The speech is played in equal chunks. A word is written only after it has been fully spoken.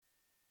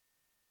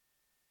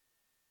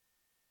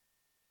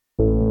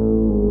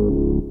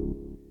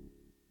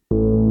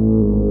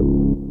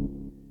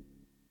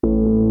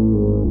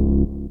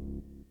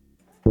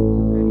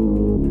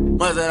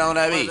What's that on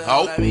that beat?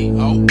 I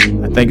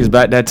think it's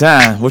about that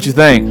time. What you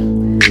think?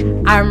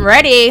 I'm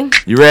ready.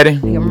 You ready?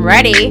 I'm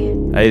ready.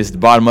 Hey, it's the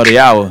bottom of the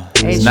hour.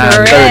 It It's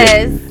sure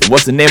 9:30. is.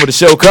 What's the name of the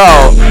show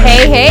called?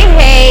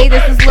 Hey.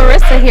 This is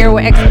Larissa here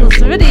with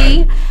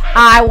Exclusivity.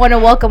 I want to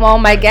welcome all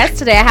my guests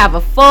today. I have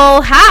a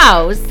full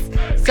house.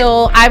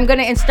 So I'm going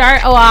to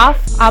start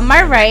off on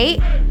my right.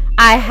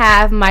 I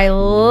have my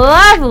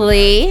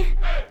lovely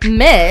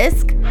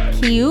Miss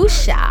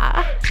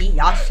Kiusha.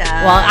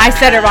 Well, I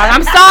said it wrong.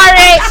 I'm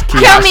sorry.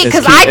 Kill me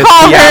because I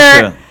call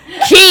her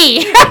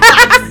Key.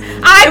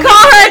 I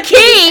call her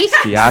Key.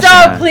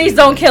 So please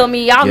don't kill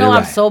me. Y'all know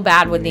I'm so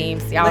bad with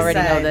names. Y'all already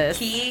know this.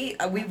 Key,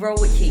 we roll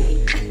with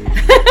Key.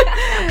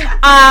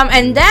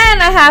 And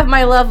then I have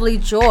my lovely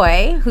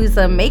Joy, who's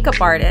a makeup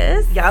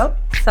artist. Yep.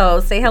 So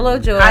say hello,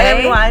 Joy. Hi,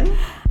 everyone.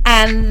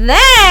 And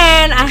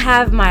then I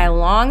have my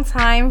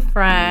longtime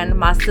friend,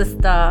 my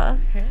sister.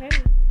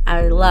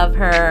 I love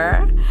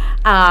her,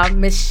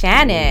 Miss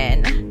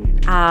Shannon.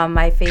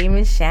 My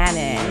famous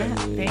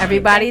Shannon.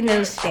 Everybody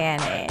knows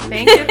Shannon.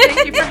 Thank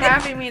you for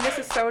having me. This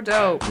is so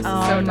dope.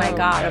 My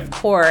God, of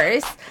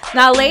course.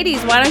 Now,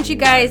 ladies, why don't you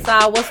guys,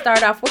 we'll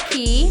start off with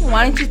Key.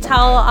 Why don't you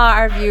tell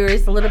our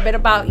viewers a little bit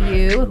about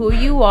you, who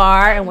you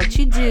are, and what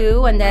you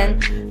do, and then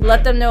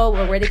let them know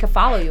where they can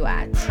follow you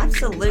at.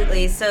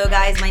 Absolutely. So,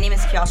 guys, my name is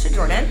Kiosha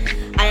Jordan.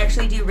 I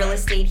actually do real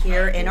estate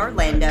here in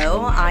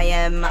Orlando. I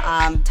am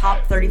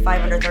top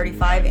 35 under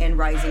 35 and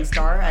rising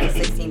star out of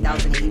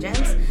 16,000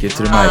 agents. Get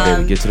to the mic,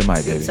 baby. Get to the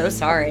mic, baby. So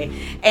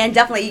sorry. And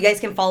definitely, you guys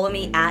can follow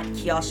me at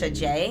Kiosha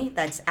J.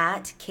 That's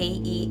at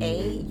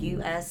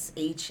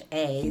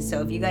KEAUSHA.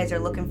 So if you guys are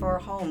looking for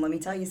a home, let me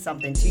tell you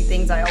something. Two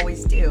things I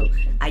always do.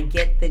 I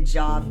get the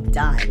job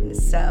done.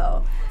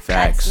 So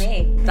Facts. that's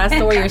me. That's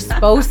the way you're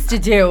supposed to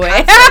do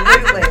it.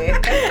 Absolutely.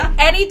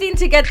 Anything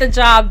to get the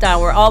job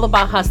done. We're all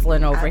about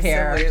hustling over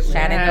here.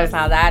 Shannon knows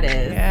how that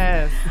is.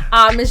 Yes.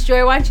 Miss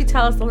Joy, why don't you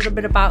tell us a little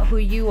bit about who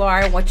you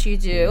are and what you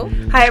do?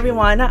 Hi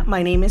everyone,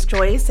 my name is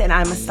Joyce and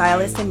I'm a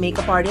stylist and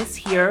makeup artist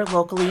here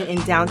locally in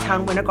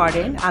downtown Winter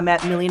Garden. I'm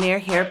at Millionaire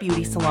Hair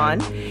Beauty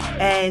Salon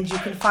and you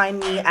can find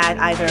me at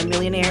either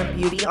Millionaire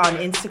Beauty on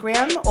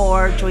Instagram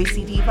or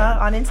Joycey Diva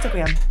on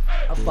Instagram.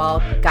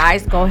 Well,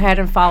 guys, go ahead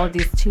and follow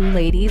these two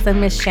ladies and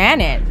Miss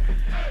Shannon.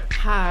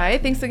 Hi,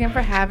 thanks again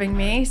for having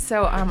me.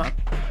 So I'm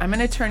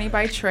an attorney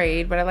by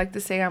trade, but I like to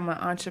say I'm an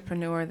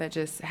entrepreneur that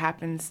just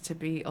happens to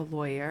be a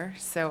lawyer.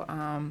 So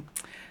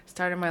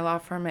started my law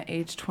firm at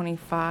age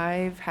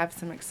 25, have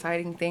some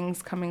exciting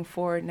things coming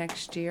forward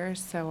next year.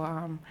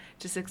 So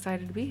just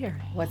excited to be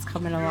here. What's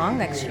coming along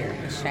next year,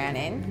 Miss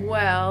Shannon?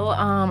 Well,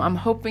 I'm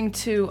hoping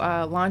to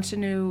launch a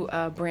new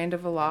brand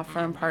of a law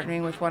firm,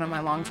 partnering with one of my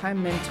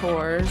longtime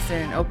mentors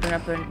and open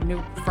up a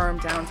new firm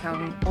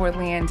downtown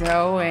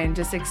Orlando and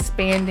just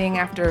expanding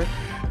after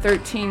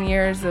 13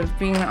 years of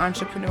being an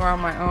entrepreneur on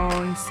my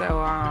own.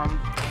 So,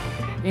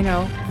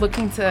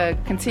 looking to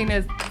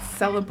continue to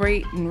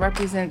celebrate and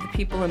represent the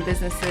people and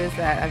businesses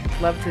that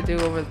I've loved to do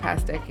over the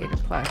past decade and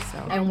plus. So.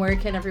 And where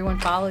can everyone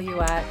follow you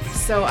at?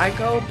 So I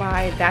go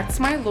by That's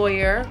My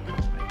Lawyer.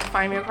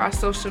 Find me across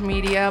social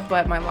media,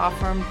 but my law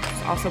firm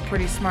is also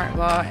Pretty Smart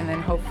Law, and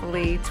then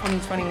hopefully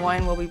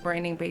 2021 we'll be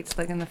branding Bates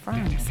Leg in the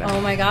firm. So.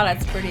 Oh my God,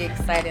 that's pretty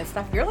exciting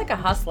stuff. You're like a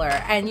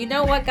hustler. And you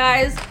know what,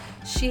 guys?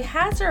 She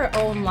has her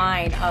own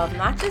line of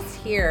not just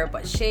hair,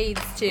 but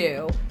shades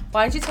too.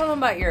 Why don't you tell them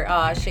about your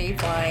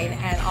shades line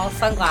and all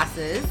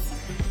sunglasses?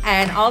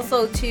 And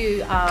also,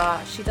 too,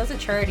 she does a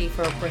charity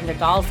for Bring the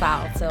Dolls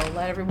Out. So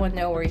let everyone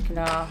know where you can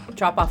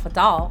drop off a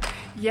doll.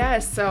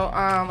 Yes. So,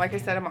 like I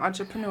said, I'm an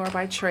entrepreneur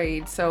by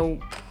trade. So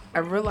I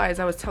realized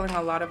I was telling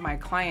a lot of my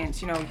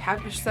clients,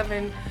 have your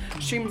 7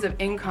 streams of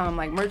income,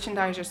 like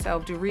merchandise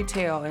yourself, do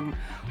retail. And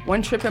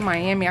one trip in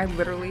Miami, I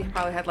literally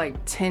probably had like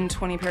 10,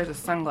 20 pairs of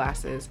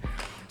sunglasses.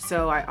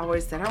 So I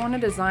always said, I want to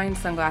design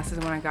sunglasses.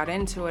 And when I got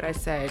into it, I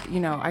said,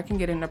 I can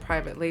get into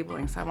private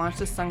labeling. So I launched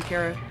a sun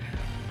care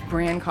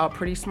brand called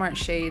Pretty Smart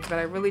Shades, but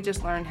I really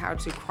just learned how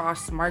to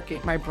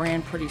cross-market my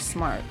brand Pretty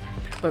Smart.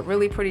 But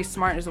really, Pretty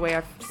Smart is the way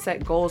I've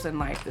set goals in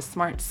life. The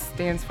SMART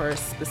stands for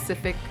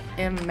specific,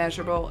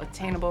 immeasurable,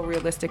 attainable,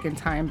 realistic, and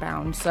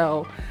time-bound.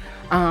 So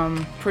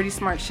Pretty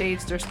Smart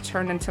Shades just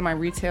turned into my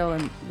retail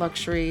and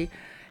luxury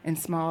and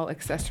small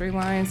accessory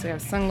lines. So I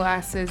have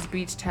sunglasses,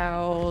 beach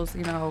towels,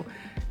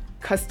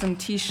 custom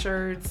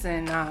t-shirts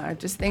and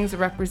just things that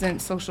represent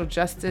social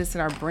justice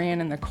and our brand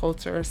and the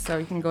culture. So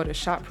you can go to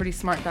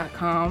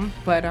shopprettysmart.com.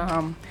 But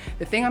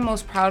the thing I'm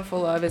most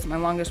proudful of is my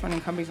longest running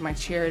company is my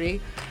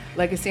charity,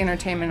 Legacy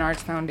Entertainment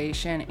Arts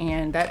Foundation.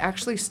 And that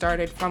actually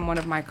started from one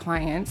of my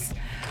clients,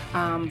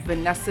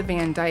 Vanessa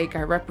Van Dyke.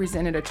 I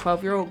represented a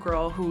 12-year-old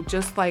girl who,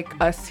 just like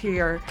us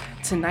here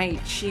tonight,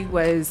 she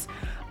was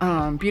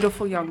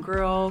beautiful young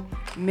girl,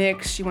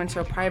 mixed. She went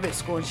to a private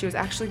school and she was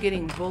actually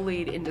getting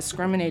bullied and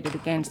discriminated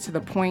against to the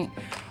point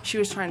she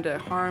was trying to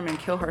harm and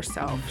kill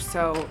herself.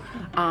 So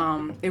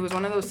it was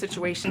one of those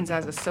situations.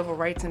 As a civil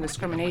rights and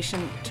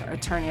discrimination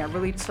attorney, I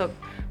really took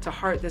to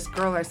heart this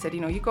girl. I said,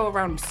 you go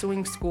around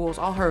suing schools,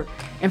 all her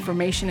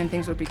information and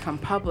things would become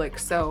public.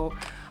 So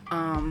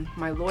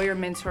My lawyer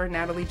mentor,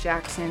 Natalie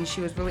Jackson,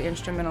 she was really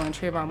instrumental in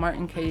Trayvon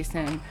Martin case,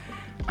 and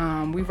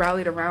we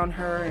rallied around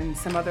her and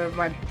some other of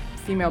my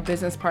female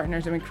business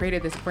partners, and we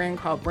created this brand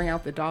called Bring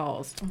Out the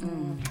Dolls.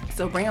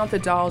 So Bring Out the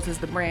Dolls is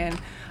the brand,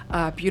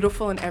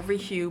 beautiful in every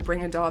hue,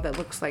 bring a doll that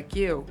looks like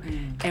you.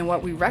 And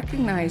what we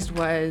recognized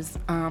was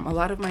a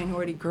lot of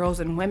minority girls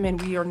and women,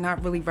 we are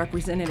not really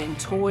represented in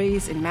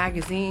toys and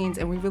magazines,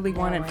 and we really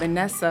wanted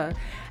Vanessa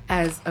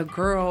as a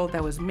girl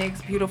that was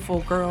mixed, beautiful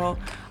girl,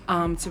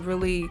 to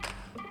really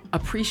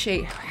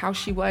appreciate how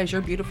she was.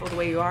 You're beautiful the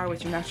way you are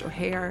with your natural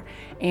hair.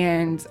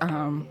 And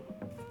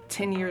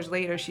 10 years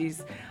later,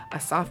 she's a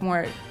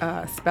sophomore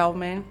at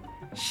Spelman.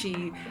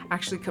 She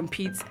actually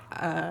competes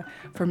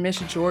for Miss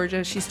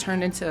Georgia. She's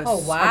turned into an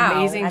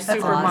amazing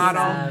supermodel.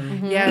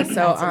 Awesome. Yeah,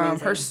 so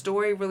her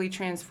story really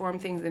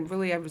transformed things. And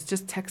really, I was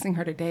just texting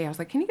her today. I was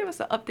like, can you give us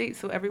an update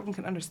so everyone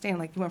can understand?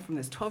 Like, you went from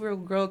this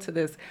 12-year-old girl to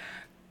this,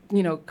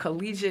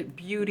 collegiate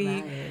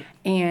beauty. Right.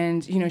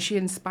 And, she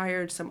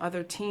inspired some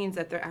other teens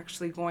that they're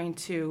actually going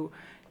to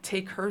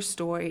take her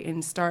story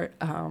and start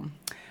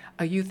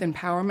a youth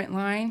empowerment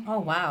line. Oh,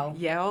 wow.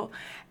 Yell,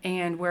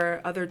 and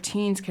where other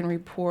teens can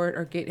report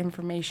or get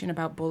information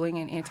about bullying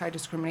and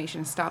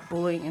anti-discrimination, stop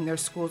bullying in their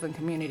schools and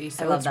communities.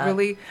 So it's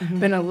really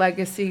been a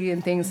legacy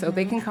and things. So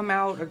they can come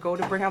out or go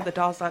to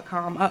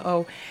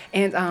bringoutthedolls.com.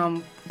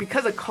 And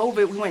because of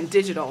COVID, we went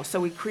digital.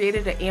 So we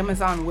created an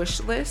Amazon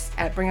wish list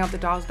at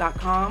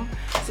bringoutthedolls.com.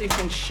 So you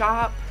can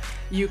shop,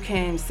 you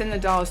can send the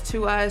dolls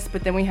to us,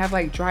 but then we have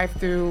like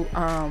drive-through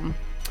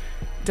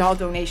doll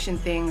donation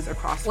things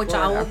across Which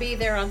Florida. I will be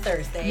there on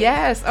Thursday.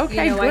 Yes,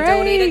 okay, great. I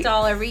donate a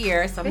doll every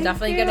year, so I'm Thank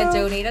definitely you. going to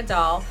donate a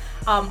doll.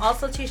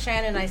 Also, too,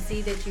 Shannon, I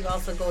see that you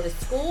also go to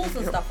schools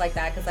and stuff like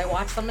that, because I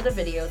watch some of the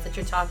videos that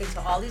you're talking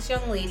to all these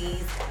young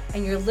ladies,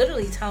 and you're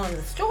literally telling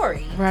the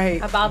story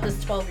about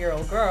this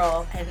 12-year-old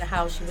girl and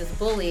how she was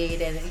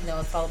bullied, and,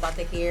 it's all about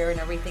the hair and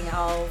everything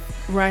else.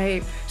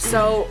 Right.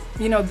 So,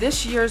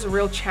 this year is a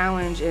real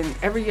challenge, and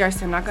every year I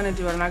say, I'm not going to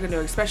do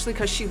it, especially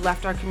because she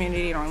left our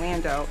community in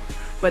Orlando.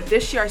 But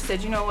this year I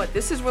said, you know what,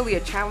 this is really a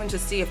challenge to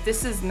see if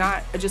this is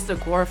not just a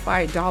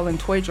glorified doll and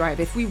toy drive.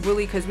 If we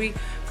really, because we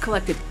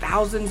collected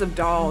thousands of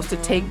dolls to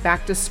take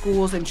back to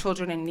schools and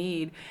children in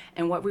need.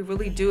 And what we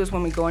really do is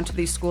when we go into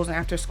these schools and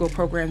after school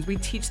programs, we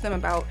teach them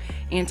about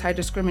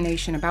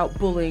anti-discrimination, about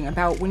bullying,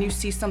 about when you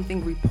see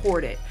something,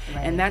 report it.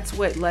 Right. And that's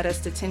what led us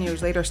to 10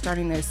 years later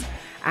starting this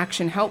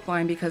action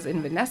helpline, because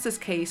in Vanessa's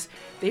case,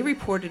 they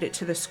reported it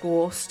to the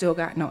school, still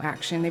got no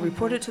action. They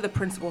reported it to the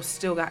principal,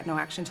 still got no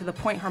action, to the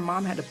point her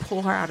mom had to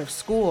pull her out of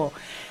school.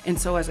 And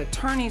so as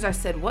attorneys, I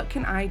said, what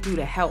can I do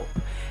to help?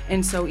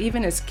 And so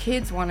even as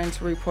kids wanting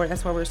to report,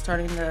 that's why we're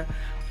starting the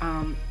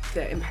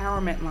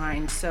empowerment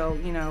line. So,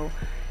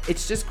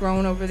 it's just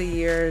grown over the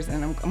years,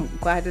 and I'm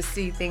glad to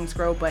see things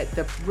grow. But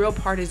the real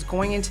part is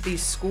going into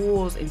these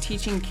schools and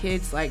teaching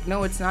kids, like,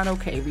 no, it's not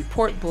okay.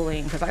 Report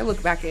bullying. Because I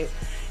look back at,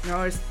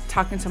 I was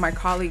talking to my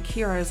colleague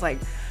here, I was like,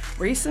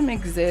 racism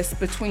exists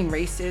between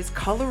races.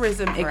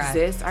 Colorism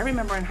exists. I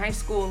remember in high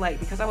school,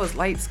 because I was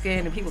light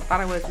skinned and people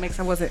thought I was mixed,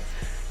 I wasn't,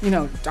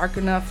 dark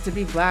enough to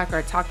be black or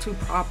I talked too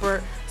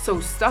proper. So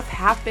stuff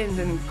happened,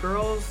 and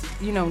girls,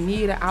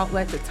 need an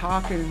outlet to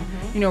talk and,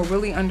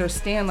 really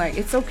understand,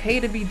 it's okay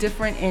to be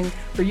different, and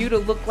for you to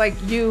look like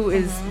you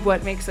is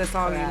what makes us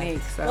all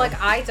unique. So.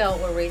 I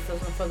dealt with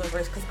racism for the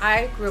first, because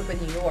I grew up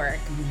in New York,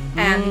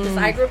 and because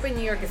I grew up in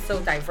New York, it's so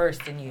diverse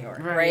in New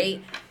York,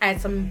 right? And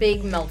it's a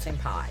big melting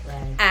pot.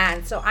 Right.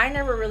 And so I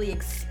never really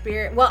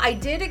I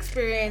did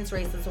experience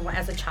racism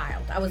as a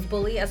child. I was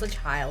bullied as a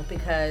child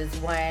because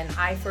when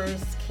I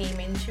first came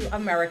into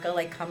America,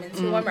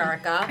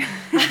 America,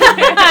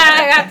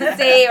 I have to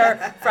say, or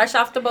fresh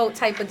off the boat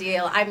type of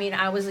deal. I mean,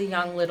 I was a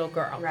young little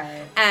girl.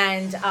 Right.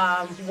 And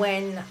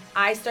when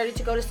I started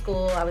to go to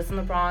school, I was in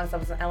the Bronx. I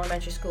was in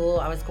elementary school.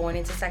 I was going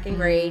into second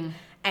grade.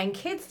 And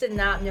kids did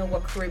not know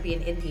what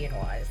Caribbean Indian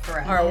was.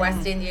 Correct. Or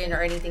West Indian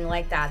or anything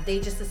like that. They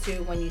just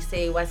assumed when you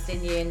say West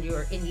Indian,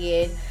 you're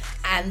Indian.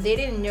 And they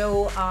didn't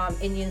know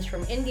Indians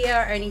from India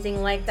or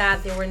anything like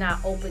that. They were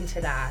not open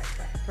to that.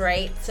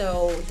 Right?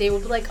 So they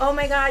would be like, oh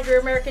my God, you're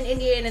American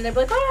Indian. And they'd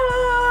be like,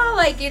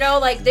 oh,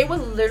 they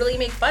would literally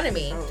make fun of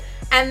me. Oh.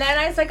 And then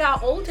as I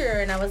got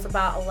older and I was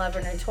about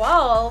 11 or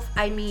 12,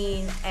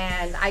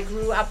 and I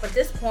grew up at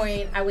this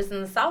point, I was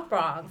in the South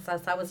Bronx.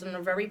 I was in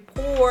a very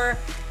poor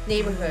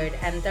neighborhood,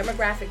 and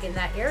demographic in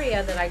that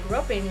area that I grew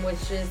up in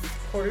was just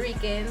Puerto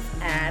Ricans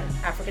and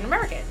African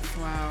Americans.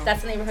 Wow.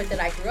 That's the neighborhood that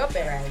I grew up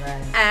in.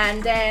 Right.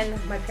 And then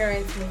my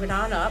parents moving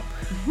on up,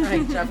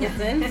 like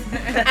Jefferson,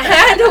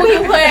 and we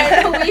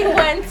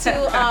went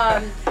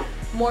to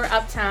more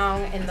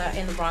uptown in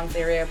the Bronx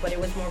area, but it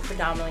was more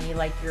predominantly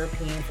like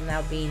Europeans and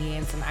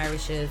Albanians and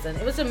Irishes, and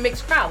it was a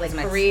mixed crowd, like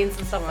Koreans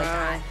and stuff like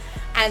that.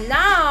 And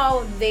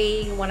now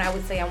when I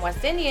would say I'm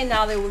West Indian,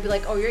 now they would be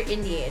like, oh, you're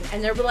Indian,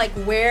 and they'd be like,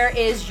 where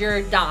is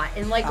your dot?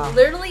 And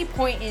literally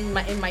point in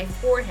my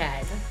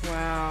forehead.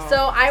 Wow.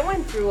 So I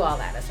went through all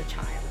that as a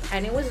child,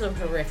 and it was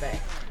horrific.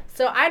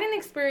 So I didn't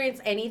experience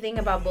anything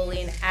about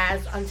bullying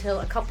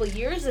until a couple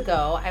years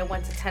ago. I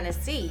went to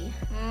Tennessee,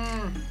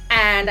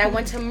 and I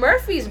went to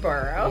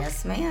Murfreesboro.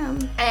 Yes,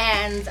 ma'am.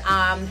 And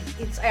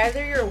it's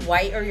either you're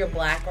white or you're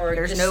black, or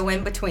There's just, no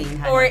in between,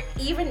 honey. or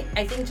even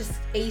I think just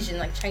Asian,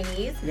 like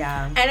Chinese.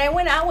 Yeah. And I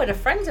went out with a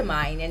friend of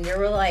mine, and they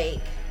were like,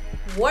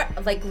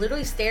 "What?" Like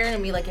literally staring at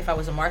me like if I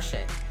was a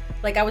Martian.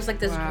 Like I was like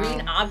this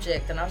green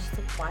object, and I was just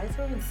like, "Why is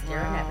everyone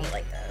staring at me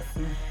like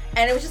this?"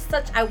 And it was just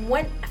such. I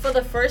went for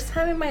the first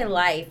time in my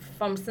life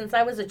since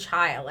I was a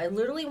child. I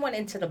literally went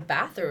into the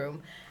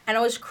bathroom, and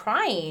I was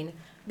crying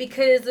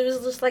because it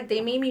was just like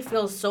they made me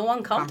feel so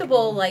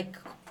uncomfortable. Like,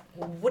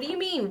 what do you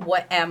mean?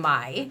 What am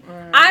I?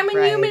 I'm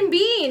a human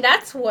being.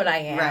 That's what I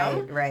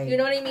am. Right. You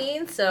know what I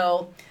mean?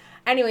 So,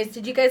 anyways,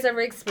 did you guys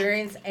ever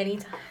experience any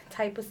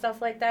type of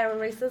stuff like that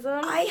with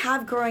racism? I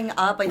have growing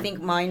up. I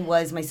think mine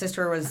was, my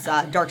sister was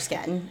dark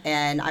skinned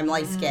and I'm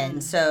light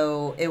skinned.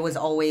 So it was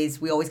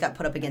we always got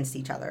put up against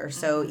each other.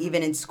 So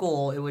even in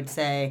school, it would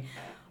say,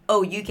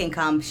 oh, you can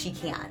come, she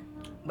can't.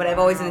 But I've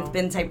always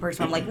been the type of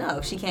person, I'm like, no,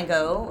 she can't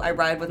go. I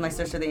ride with my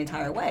sister the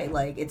entire way.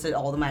 Like, it's an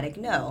automatic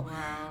no.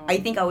 Wow. I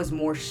think I was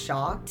more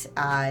shocked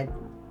at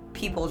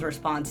people's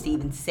response to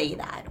even say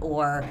that.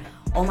 Or,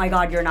 oh my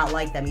God, you're not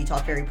like them. You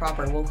talk very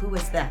proper. Well, who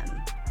is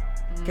them?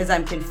 Because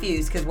I'm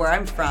confused, because where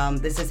I'm from,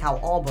 this is how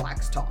all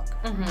blacks talk.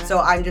 So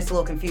I'm just a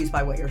little confused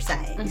by what you're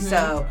saying.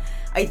 So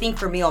I think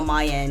for me on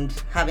my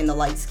end, having the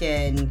light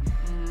skin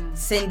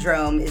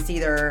syndrome is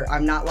either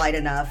I'm not light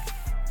enough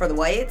for the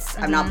whites,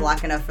 I'm not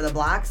black enough for the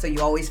blacks. So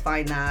you always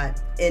find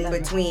that in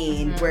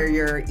between where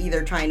you're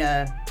either trying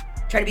to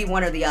be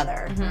one or the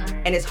other.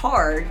 And it's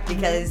hard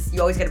because you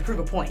always got to prove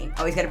a point. I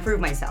always got to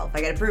prove myself.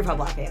 I got to prove how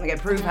black I am. I got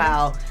to prove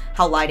how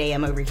light I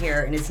am over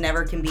here. And it's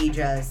never can be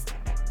just,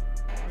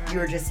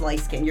 you're just light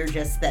skinned, you're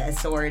just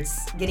this, or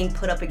it's getting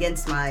put up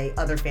against my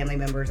other family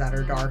members that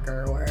are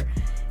darker, or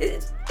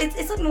it's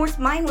like more,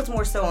 mine was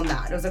more so on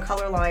that. It was a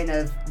color line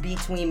of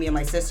between me and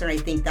my sister, and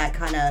I think that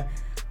kind of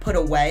put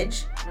a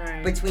wedge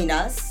between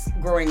us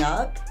growing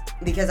up,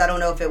 because I don't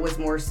know if it was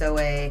more so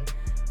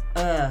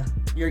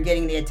you're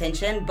getting the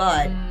attention,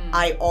 but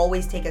I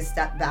always take a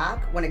step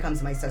back when it comes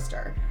to my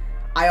sister.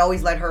 I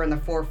always let her in the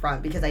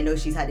forefront because I know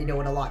she's had to deal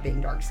with a lot being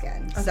dark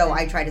skinned. So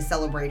I try to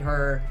celebrate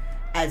her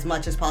as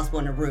much as possible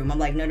in a room. I'm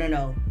like,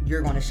 no,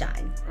 you're going to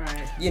shine.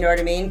 Right. You know what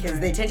I mean? Because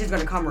the attention's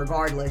going to come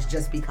regardless,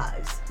 just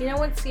because. You know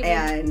what's even...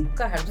 And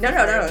go ahead. No,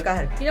 go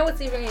ahead. You know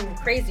what's even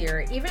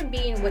crazier? Even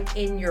being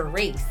within your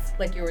race,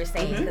 like you were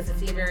saying, because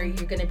it's either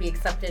you're going to be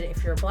accepted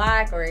if you're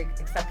black or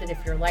accepted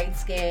if you're light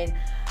skinned.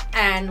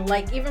 And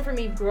like even for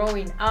me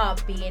growing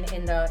up, being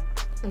in the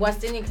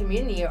West Indian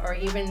community, or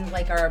even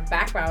like our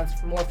backgrounds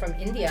more from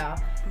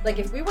India, like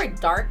if we were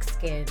dark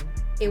skinned,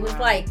 it was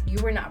like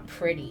you were not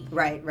pretty.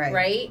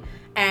 Right?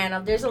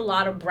 And there's a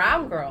lot of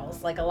brown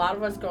girls. Like a lot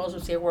of us girls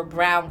would say we're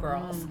brown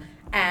girls.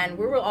 And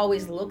we were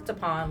always looked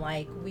upon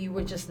like we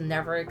were just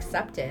never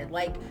accepted.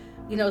 Like,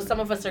 you know, some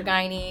of us are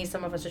Guyanese,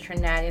 some of us are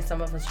Trinidadian,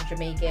 some of us are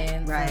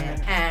Jamaicans.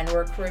 And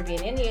we're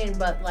Caribbean Indian,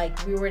 but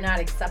like we were not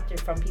accepted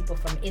from people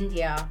from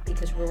India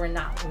because we were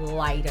not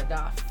light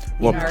enough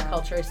in our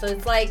culture. So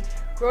it's like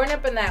growing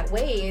up in that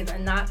way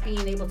and not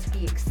being able to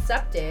be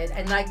accepted,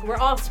 and like we're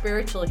all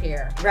spiritual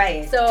here.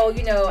 So,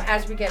 you know,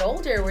 as we get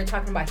older, we're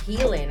talking about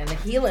healing and the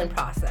healing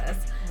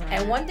process.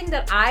 And one thing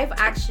that I've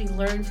actually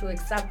learned to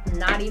accept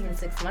not even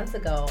 6 months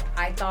ago,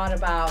 I thought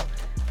about,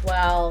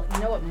 well,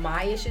 you know what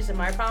my issues and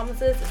my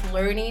problems is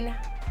learning.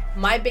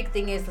 My big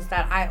thing is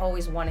that I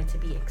always wanted to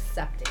be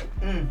accepted.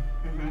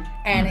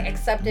 And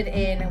accepted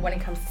in when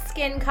it comes to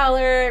skin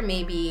color,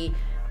 maybe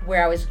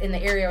where I was in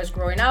the area I was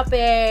growing up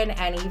in,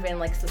 and even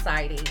like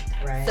society.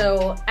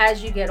 So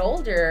as you get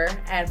older,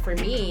 and for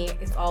me,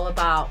 it's all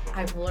about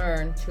I've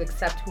learned to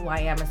accept who I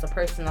am as a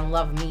person and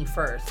love me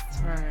first.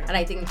 And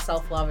I think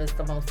self-love is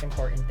the most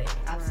important thing.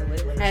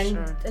 Absolutely.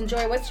 And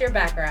Joy, what's your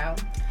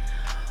background?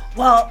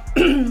 Well,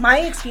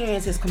 my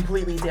experience is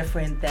completely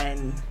different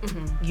than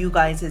you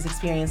guys'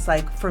 experience.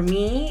 Like for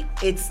me,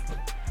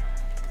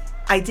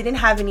 I didn't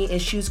have any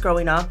issues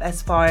growing up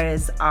as far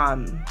as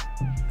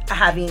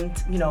having,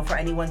 you know, for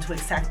anyone to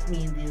accept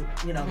me,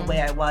 the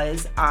way I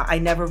was. I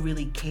never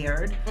really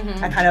cared.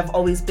 I kind of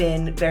always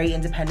been very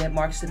independent,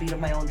 marched to the beat of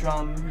my own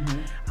drum.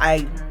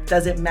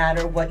 Doesn't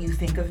matter what you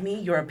think of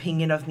me, your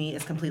opinion of me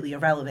is completely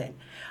irrelevant.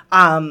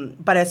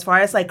 But as far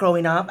as like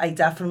growing up, I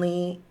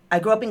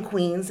grew up in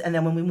Queens, and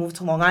then when we moved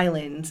to Long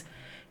Island,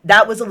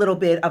 that was a little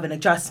bit of an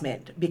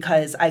adjustment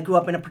because I grew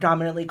up in a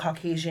predominantly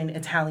Caucasian,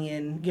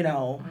 Italian,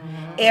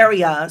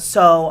 area.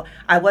 So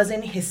I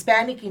wasn't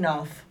Hispanic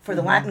enough for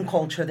the Latin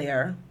culture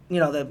there,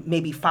 the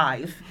maybe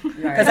 5.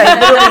 Because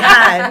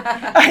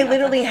I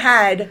literally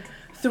had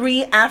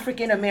 3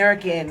 African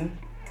American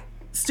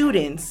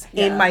students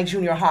in my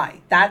junior high.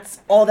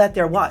 That's all that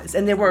there was.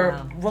 And they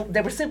were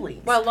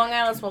siblings. Well, Long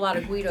Island's a lot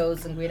of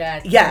Guidos and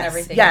Guidettes and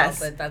everything else.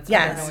 But that's what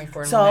they're known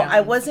for. So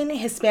I wasn't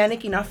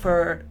Hispanic enough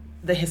for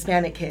the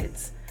Hispanic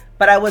kids,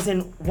 but I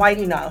wasn't white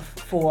enough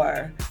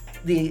for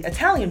the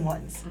Italian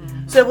ones.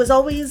 So it was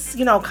always,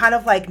 kind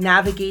of like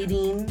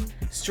navigating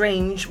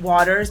strange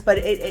waters, but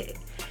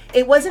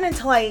it wasn't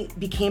until I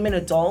became an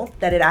adult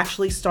that it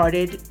actually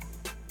started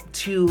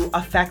to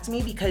affect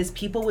me because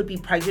people would be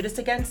prejudiced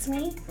against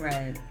me.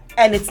 Right.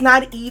 And it's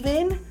not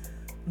even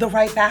the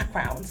right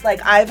backgrounds.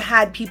 Like, I've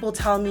had people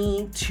tell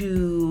me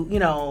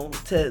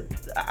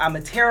I'm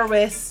a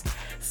terrorist,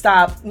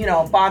 stop,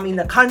 bombing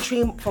the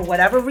country for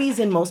whatever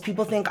reason. Most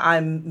people think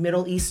I'm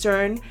Middle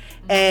Eastern.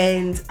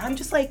 And I'm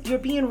just like, you're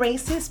being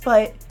racist,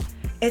 but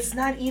it's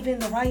not even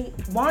the right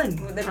one.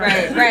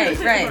 Right.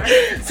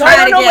 So I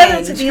don't know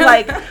whether to be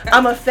like,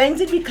 I'm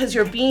offended because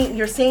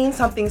you're saying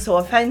something so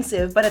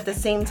offensive, but at the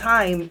same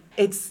time,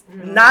 it's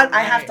not,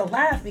 I have to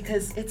laugh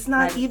because it's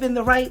not even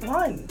the right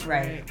one.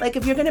 Right. Like,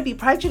 if you're going to be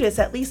prejudiced,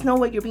 at least know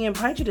what you're being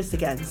prejudiced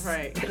against.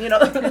 Right. But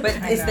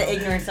it's the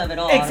ignorance of it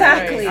all.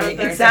 Exactly. Right?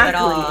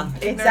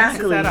 Exactly. Ignorance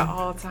is at an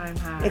all-time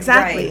high.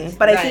 Exactly. Right.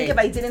 But I think if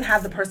I didn't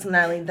have the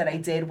personality that I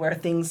did, where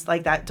things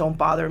like that don't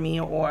bother me,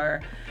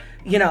 or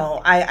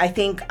I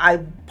think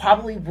I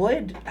probably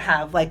would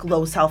have like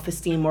low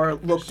self-esteem or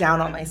look down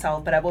on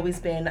myself. But I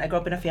grew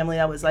up in a family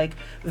that was like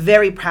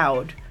very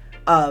proud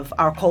of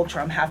our culture.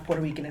 I'm half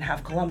Puerto Rican and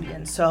half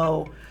Colombian.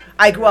 So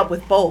I grew up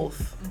with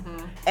both.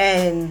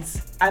 And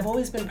I've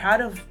always been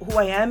proud of who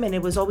I am, and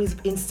it was always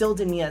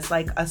instilled in me as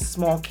like a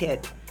small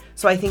kid.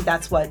 So I think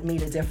that's what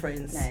made a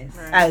difference. Nice.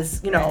 As,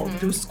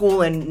 through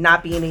school and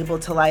not being able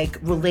to like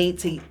relate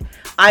to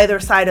either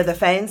side of the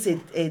fence.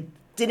 It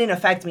didn't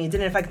affect me. It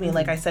didn't affect me,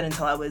 like I said,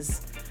 until I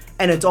was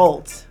an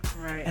adult.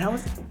 Right. And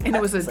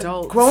it was like,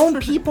 adults. grown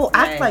people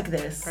act Right. like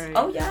this. Right.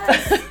 Oh,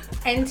 yes.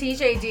 And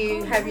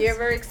TJ, have you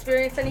ever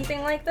experienced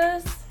anything like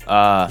this?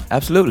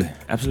 Absolutely.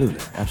 Do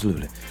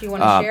you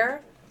want to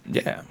share?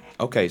 Yeah.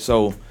 Okay.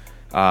 So,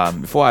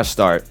 before I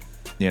start,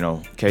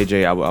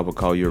 KJ, I would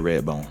call you a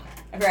red bone.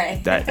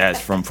 Right. That's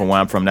from where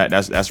I'm from.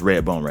 That's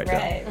red bone right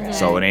there. Right.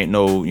 So it ain't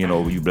no,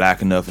 you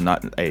black enough and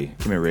not. Hey,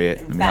 come here,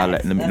 red. Let me holler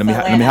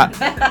at,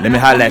 Facts. let me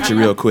holler at you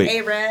real quick.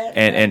 Hey, Red.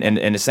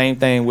 And the same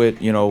thing with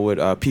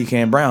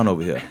Pecan Brown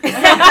over here.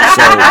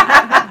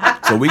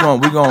 So we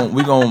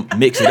gonna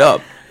mix it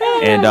up.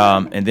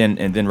 And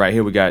then right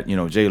here we got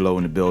J Lo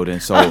in the building.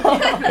 So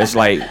it's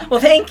like,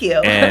 Well, thank you.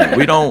 and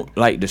we don't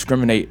like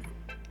discriminate.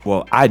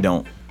 Well, I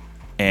don't.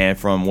 And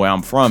from where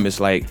I'm from, it's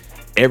like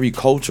every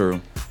culture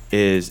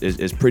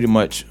is pretty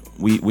much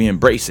we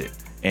embrace it.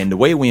 And the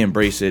way we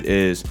embrace it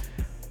is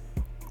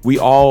we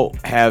all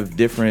have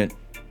different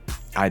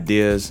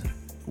ideas,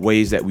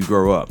 ways that we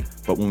grow up.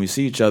 But when we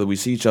see each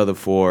other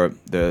for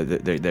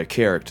their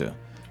character,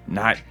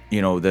 not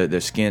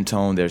their skin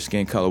tone, their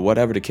skin color,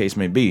 whatever the case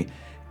may be.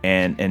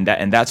 And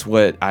that's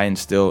what I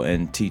instill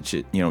and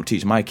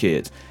teach my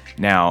kids.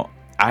 Now,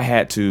 I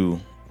had to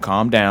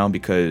calm down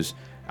because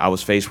I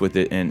was faced with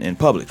it in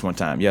Publix one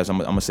time. Yes, I'm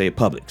gonna say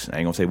Publix. I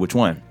ain't gonna say which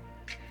one,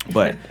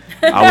 but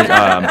I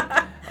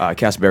was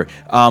Castleberry.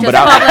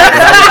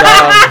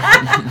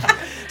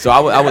 So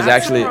I was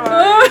actually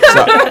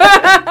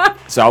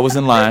so I was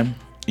in line.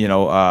 You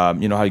know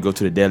how you go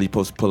to the deli, you're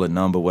supposed to pull a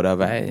number,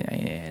 whatever.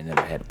 I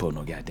never had to pull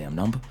no goddamn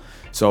number.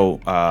 So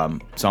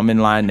I'm in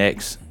line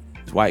next.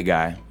 This white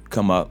guy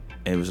come up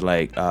and it was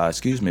like,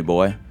 excuse me,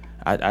 boy.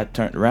 I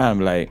turned around and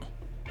be like,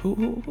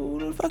 who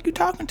the fuck you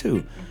talking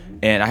to?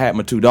 And I had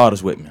my 2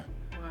 daughters with me.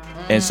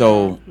 Wow. And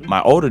so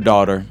my older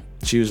daughter,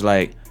 she was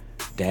like,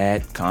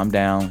 Dad, calm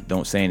down,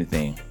 don't say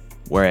anything.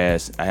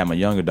 Whereas I had my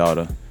younger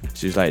daughter,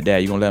 she was like, Dad,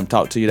 you gonna let him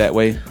talk to you that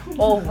way? It's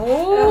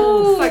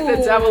like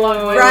the devil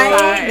on one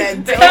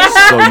Right. side.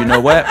 So you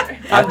know what?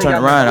 I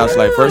turned around and I was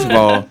like, first of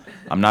all,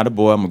 I'm not a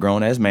boy, I'm a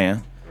grown ass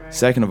man. Right.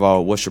 Second of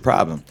all, what's your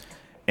problem?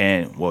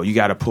 And well, you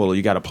gotta pull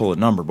a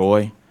number,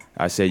 boy.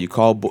 I said, you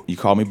call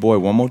me boy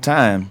one more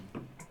time,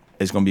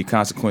 it's gonna be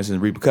consequences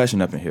and repercussion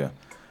up in here.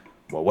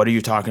 Well, what are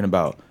you talking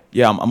about?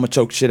 Yeah, I'm gonna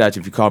choke shit out you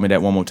if you call me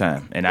that one more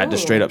time. And I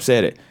just straight up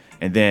said it.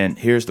 And then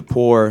here's the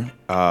poor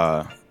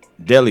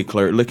deli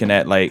clerk looking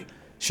at like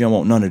she don't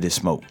want none of this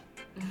smoke.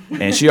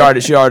 And she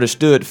already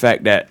understood the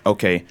fact that,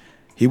 okay,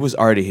 he was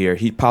already here.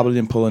 He probably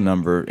didn't pull a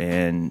number.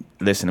 And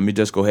listen, let me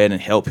just go ahead and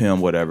help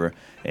him, whatever.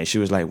 And she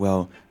was like,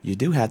 well, you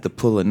do have to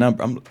pull a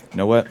number. You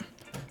know what?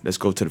 Let's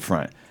go to the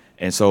front.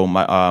 And so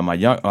my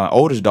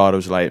oldest daughter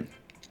was like,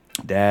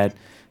 Dad,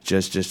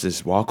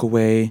 just walk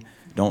away.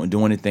 Don't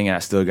do anything. And I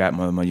still got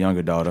my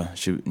younger daughter.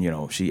 She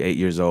 8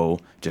 years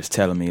old, just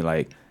telling me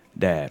like,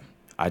 Dad,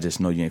 I just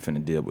know you ain't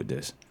finna deal with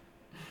this.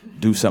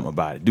 Do something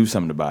about it. Do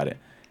something about it.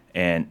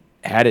 And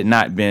had it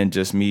not been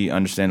just me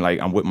understanding like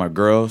I'm with my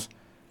girls,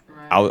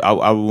 right.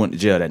 I would went to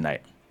jail that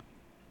night.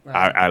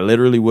 Right. I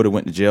literally would have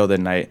went to jail that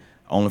night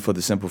only for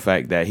the simple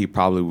fact that he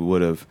probably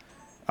would have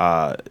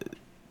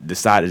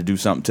decided to do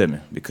something to me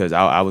because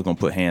I was gonna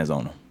put hands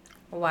on him.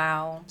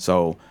 Wow.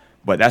 So,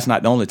 but that's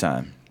not the only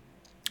time.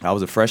 I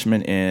was a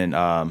freshman in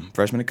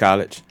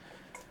college,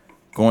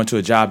 going to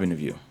a job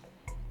interview,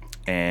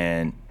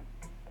 and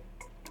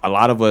a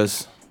lot of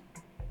us,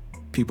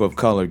 people of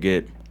color,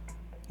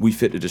 we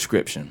fit the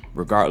description,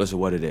 regardless of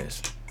what it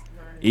is.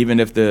 Right. Even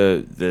if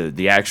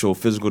the actual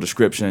physical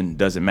description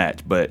doesn't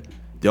match, but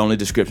the only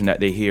description that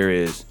they hear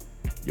is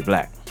you're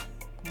black,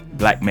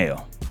 black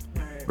male.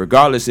 Right.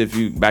 Regardless if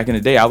you, back in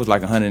the day, I was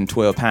like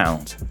 112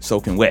 pounds,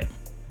 soaking wet.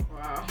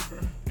 Wow.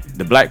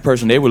 The black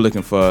person they were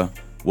looking for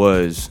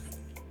was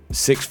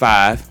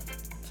 6'5".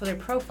 So they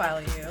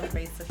profile you,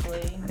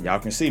 basically. Y'all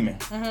can see me.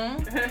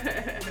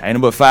 I ain't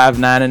about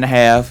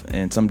 5'9.5",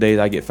 and some days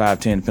I get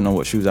 5'10", depending on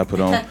what shoes I put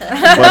on.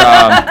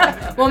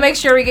 But we'll make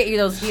sure we get you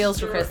those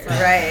heels for Christmas.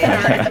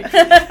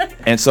 Right.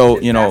 and so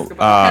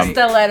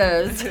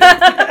Stilettos.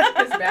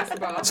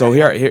 Basketball. so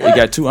here you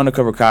got 2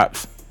 undercover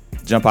cops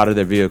jump out of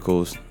their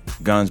vehicles,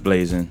 guns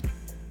blazing,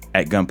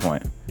 at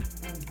gunpoint.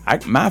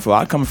 Mindful,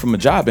 I coming from a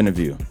job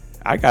interview.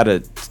 I got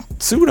a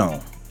suit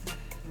on,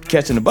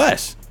 catching the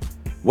bus.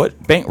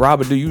 What bank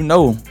robber do you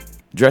know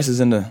dresses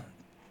in a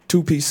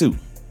 2-piece suit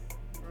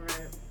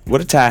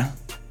with a tie,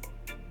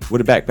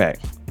 with a backpack?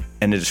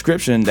 And the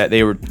description that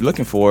they were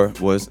looking for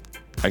was,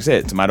 like I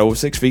said, somebody over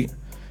 6 feet,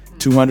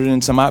 200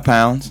 and some odd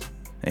pounds.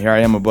 And here I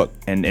am, a buck.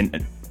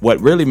 And what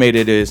really made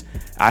it is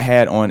I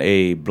had on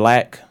a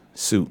black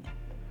suit.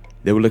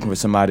 They were looking for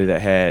somebody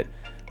that had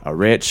a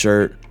red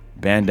shirt,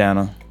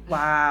 bandana.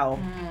 Wow.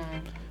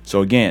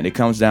 So again, it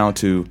comes down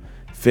to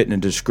fitting the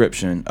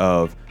description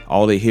of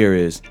all they hear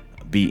is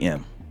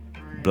BM,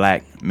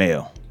 black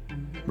male,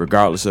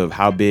 regardless of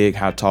how big,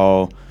 how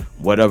tall,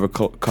 whatever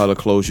color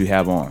clothes you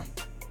have on.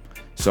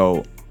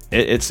 So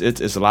it's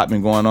a lot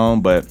been going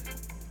on, but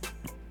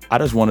I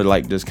just wanted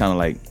to just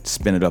kind of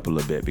spin it up a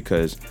little bit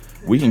because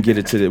we can get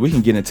into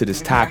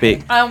this topic.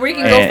 We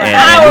can go for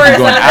hours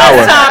on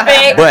this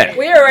topic. But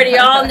we already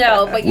all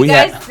know. But you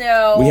guys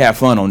know we have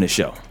fun on this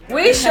show.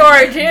 We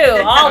sure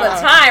do all the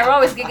time. We're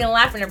always giggling and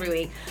laughing every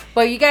week.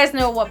 But you guys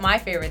know what my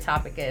favorite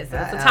topic is.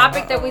 It's a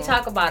topic that we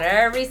talk about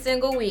every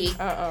single week.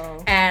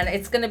 And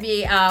it's going to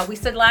be, we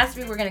said last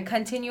week we're going to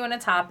continue on a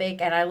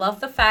topic. And I love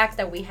the fact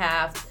that we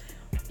have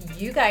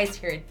you guys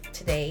here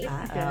today.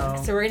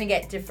 So we're going to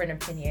get different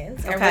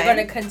opinions. And we're going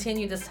to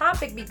continue this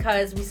topic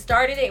because we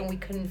started it and we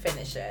couldn't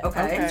finish it.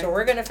 Okay. So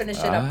we're going to finish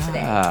it up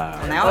today.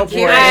 Well, now I'm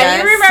curious.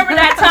 And you remember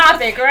that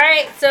topic,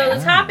 right? So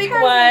the topic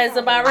was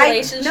about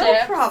relationships.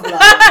 No problem.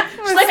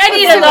 She's like, I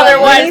need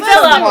another one.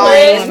 Fill up,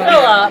 please. Fill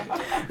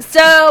up.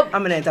 So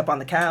I'm gonna end up on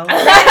the couch.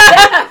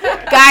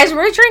 guys,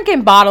 we're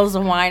drinking bottles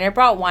of wine. I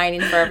brought wine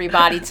in for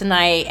everybody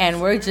tonight,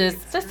 and there's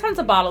tons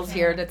of bottles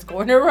here that's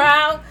going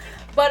around.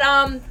 But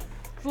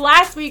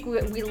last week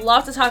we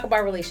love to talk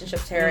about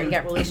relationships here and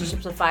get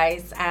relationships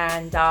advice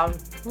and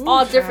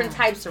all different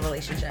types of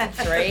relationships,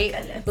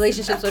 right?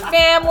 Relationships with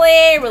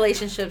family,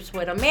 relationships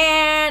with a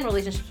man,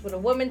 relationships with a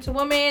woman to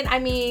woman. I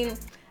mean,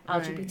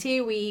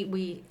 LGBT,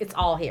 we it's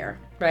all here,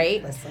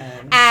 right?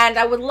 Listen. And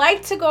I would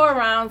like to go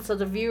around so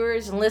the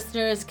viewers and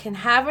listeners can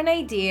have an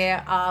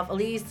idea of, at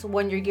least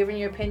when you're giving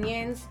your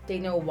opinions, they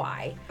know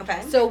why.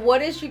 Okay. So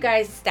what is you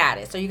guys'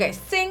 status? Are you guys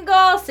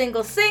single,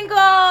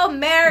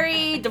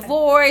 married,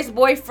 divorced,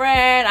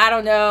 boyfriend, I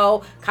don't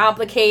know,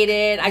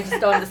 complicated, I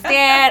just don't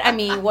understand? I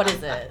mean, what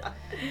is it?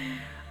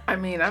 I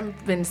mean,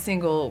 I've been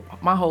single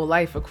my whole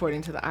life,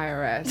 according to the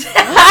IRS.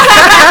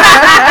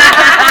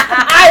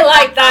 I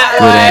like that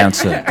Good one.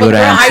 answer. Good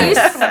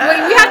answer.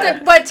 We have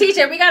to, but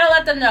teacher, we gotta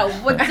let them know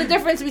what's the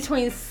difference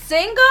between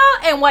single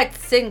and what's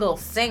single.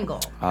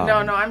 No,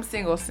 I'm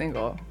single.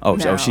 Oh,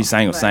 No. she's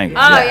single. Oh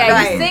yeah,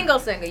 Right. you're single.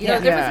 You know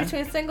the difference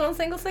between single and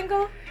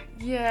single?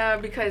 Yeah,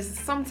 because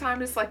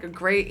sometimes it's like a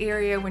gray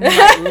area when you're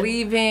like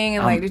leaving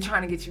and like they're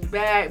trying to get you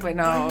back. But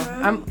no,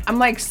 I'm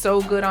like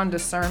so good on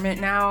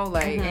discernment now.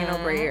 Like ain't no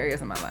gray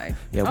areas in my life.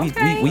 Yeah,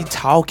 we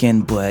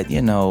talking, but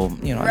you know,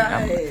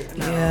 Right.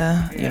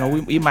 you know,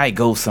 we might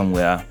go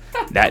somewhere.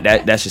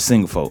 That's your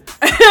single folk.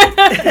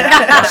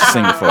 That's your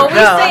single folk.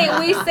 But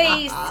we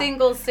say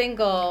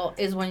single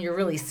is when you're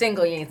really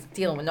single, you ain't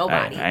dealing with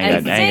nobody. I ain't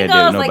And gotta deal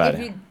single with is like if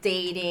nobody. you're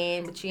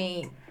dating, but you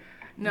ain't.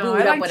 No,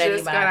 Glued I up with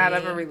just got out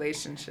of a anybody.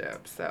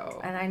 relationship,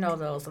 so. And I know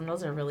those, and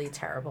those are really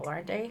terrible,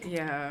 aren't they?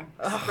 Yeah,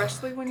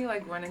 especially when you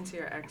like run into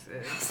your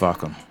exes.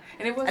 Fuck them.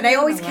 And they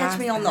always catch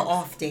me on the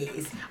off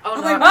days. Oh, I'm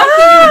no. like, why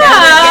can't you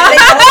never get?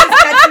 They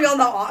always catch me on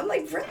the off. I'm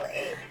like,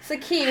 really? So,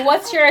 Key,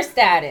 what's your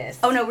status?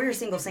 Oh no, we were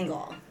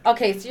single.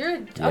 Okay, so you're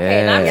okay.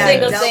 And I'm Yeah.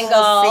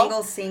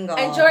 single.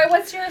 And Joy,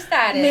 what's your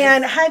status?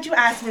 Man, had you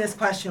asked me this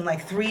question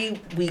like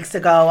 3 weeks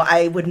ago,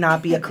 I would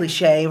not be a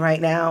cliche right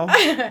now.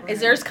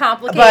 Is yours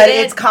complicated? But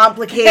it's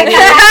complicated.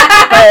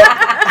 But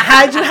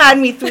had you had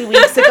me 3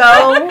 weeks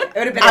ago, It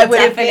would have been I a would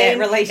have definite been.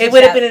 relationship. It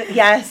would have been.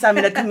 Yes, I'm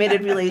in a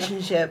committed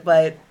relationship,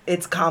 but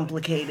it's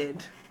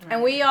complicated.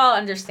 And we all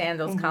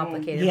understand those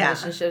complicated Yeah.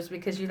 relationships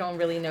because you don't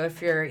really know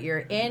if you're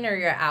in or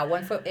you're out.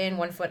 1 foot in,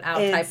 1 foot out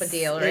type of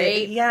deal,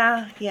 right?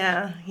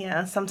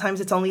 Yeah.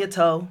 Sometimes it's only a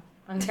toe.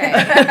 Okay.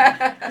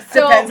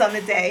 Depends on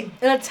the day.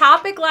 The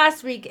topic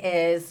last week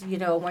is,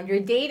 when you're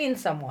dating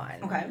someone.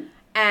 Okay.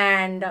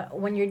 And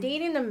when you're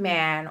dating a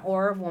man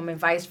or a woman,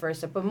 vice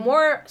versa, but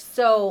more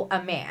so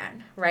a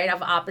man, right,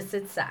 of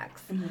opposite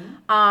sex,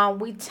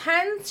 we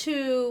tend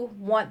to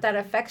want that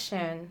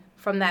affection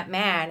from that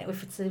man,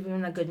 if it's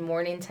even a good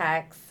morning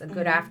text, a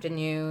good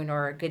afternoon,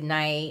 or a good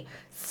night,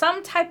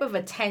 some type of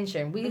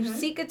attention. We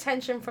seek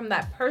attention from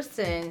that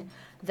person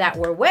that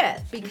we're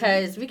with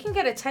because we can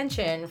get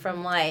attention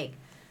from like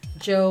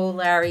Joe,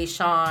 Larry,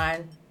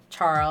 Sean,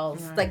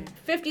 Charles, like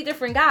 50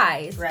 different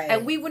guys, Right.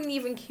 and we wouldn't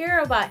even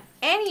care about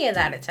any of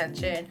that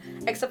attention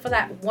except for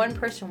that one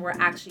person we're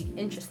actually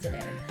interested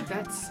in.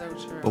 That's so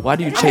true. But why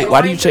do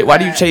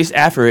you chase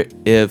after it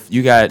if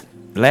you got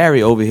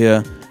Larry over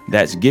here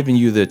that's giving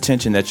you the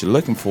attention that you're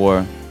looking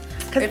for?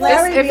 Because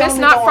If it's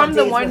not from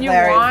the one you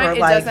want, it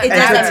doesn't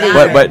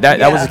matter. But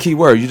that was a key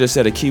word. You just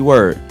said a key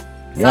word.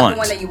 It's not the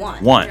one that you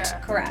want. Want. Yeah.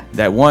 Correct.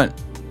 That want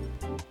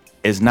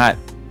is not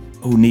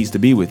who needs to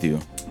be with you.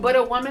 But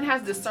a woman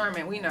has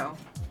discernment, we know.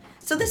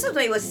 So this is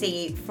what I would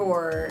say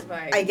for,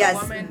 Like, I a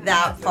guess, woman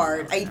that has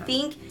part. I discernment.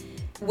 think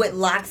what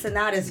lacks in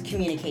that is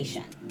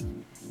communication.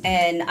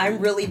 And I'm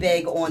really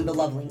big on the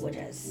love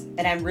languages.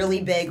 And I'm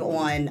really big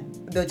on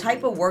the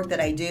type of work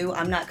that I do.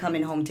 I'm not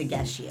coming home to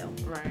guess you.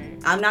 Right.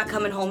 I'm not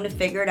coming home to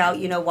figure it out.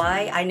 You know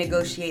why? I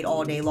negotiate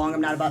all day long.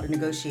 I'm not about to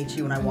negotiate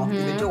you when I walk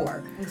through the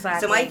door.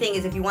 Exactly. So my thing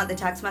is, if you want the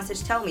text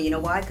message, tell me. You know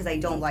why? Because I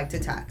don't like to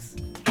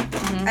text.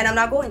 And I'm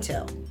not going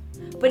to.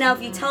 But now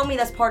if you tell me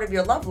that's part of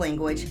your love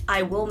language,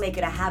 I will make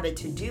it a habit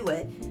to do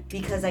it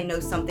because I know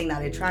something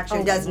that attracts you.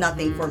 It does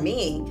nothing for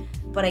me,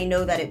 but I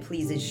know that it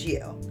pleases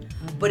you.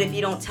 But if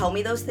you don't tell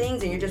me those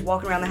things and you're just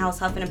walking around the house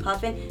huffing and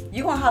puffing,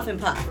 you're going to huff and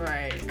puff.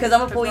 Right. Because I'm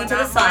going to pull you we're to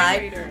the not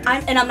side. mind readers.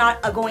 I'm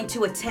not going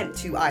to attempt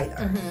to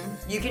either.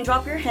 You can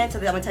drop your hints.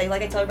 I'm going to tell you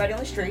like I tell everybody on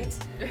the streets.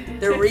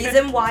 The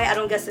reason why I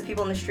don't guess the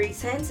people on the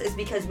streets hints is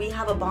because we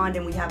have a bond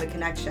and we have a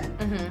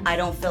connection. I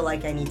don't feel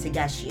like I need to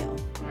guess you.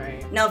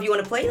 Right. Now, if you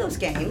want to play those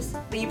games,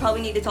 then you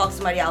probably need to talk to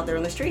somebody out there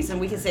on the streets and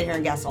we can sit here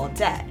and guess all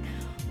day.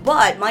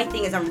 But my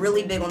thing is I'm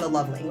really big on the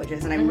love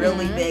languages and I'm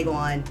really big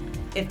on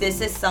if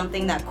this is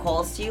something that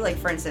calls to you, like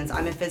for instance,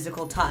 I'm a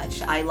physical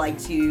touch. I like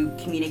to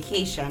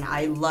communication.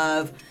 I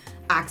love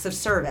acts of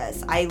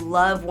service. I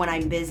love when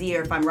I'm busy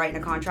or if I'm writing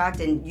a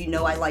contract and you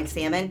know I like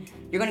salmon,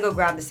 you're going to go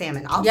grab the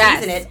salmon. I'll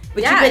season it,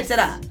 but you picked it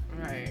up.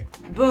 Right.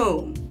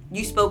 Boom.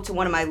 You spoke to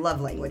one of my love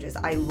languages.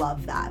 I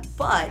love that.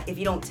 But if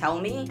you don't tell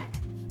me,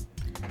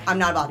 I'm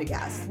not about to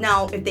guess.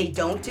 Now, if they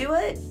don't do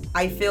it,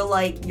 I feel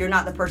like you're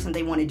not the person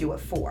they want to do it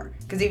for.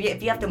 Because if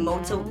you have to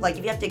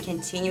if you have to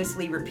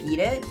continuously repeat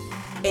it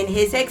in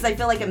his head, because I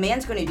feel like a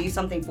man's going to do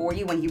something for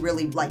you when he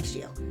really likes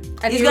you.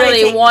 And he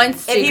really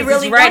wants to. If he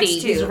really he's ready.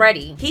 wants to. He's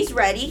ready. He's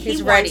ready.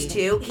 He wants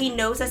to. He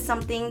knows that's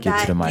something Get to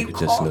that the mic you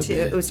just a call little to.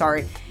 bit. Oh,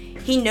 sorry.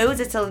 He knows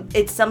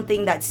it's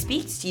something that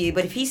speaks to you,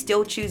 but if he's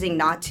still choosing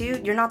not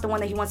to, you're not the one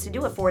that he wants to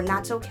do it for, and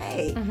that's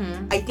okay.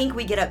 I think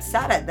we get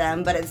upset at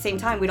them, but at the same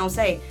time, we don't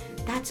say,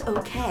 that's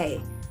okay.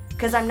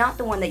 Because I'm not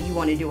the one that you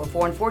want to do it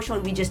for.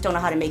 Unfortunately, we just don't know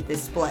how to make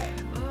this split.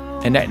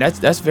 And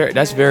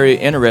that's very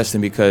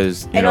interesting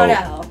because you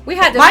know. We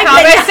had this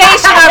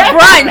conversation at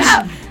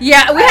brunch.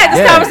 Yeah, we had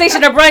this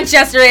conversation at brunch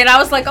yesterday, and I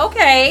was like,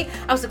 okay.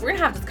 I was like, we're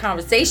gonna have this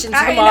conversation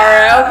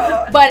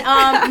tomorrow. But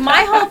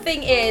my whole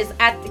thing is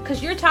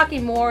because you're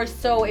talking more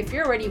so if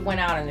you already went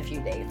out in a few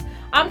days.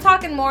 I'm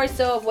talking more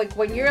so of like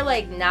when you're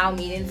like now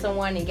meeting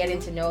someone and getting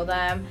to know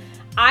them.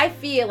 I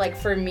feel like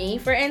for me,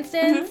 for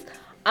instance,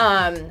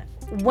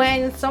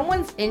 when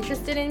someone's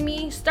interested in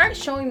me, start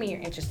showing me you're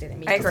interested in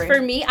me. I agree.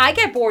 For me, I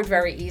get bored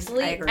very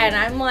easily. I agree. And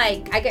I'm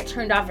like, I get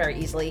turned off very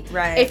easily.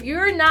 Right. If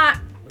you're not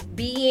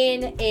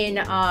being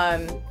in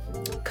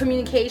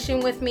communication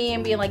with me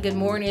and being like, good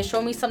morning, and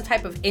show me some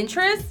type of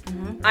interest,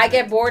 I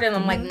get bored and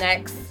I'm like,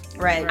 next.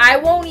 Right. I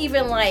won't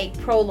even like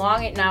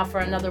prolong it now for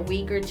another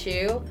week or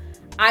two.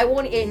 I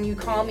won't, and you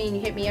call me and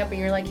you hit me up and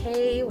you're like,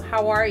 hey,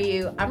 how are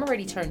you? I'm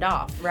already turned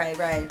off. Right.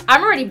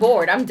 I'm already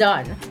bored. I'm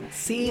done.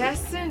 See?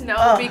 Yes and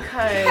no,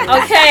 because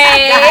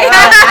Okay.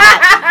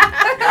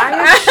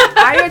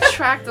 I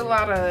attract a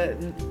lot of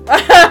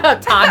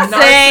Toxic.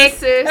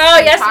 narcissists. Oh,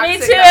 and yes, toxic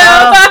me too.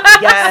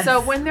 Yes. So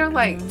when they're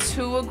like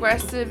too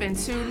aggressive and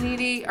too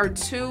needy or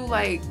too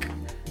like,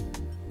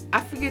 I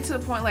forget to the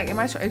point like, am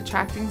I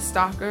attracting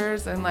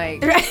stalkers and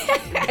like?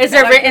 Is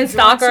there like, written doing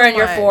stalker too on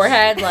your much.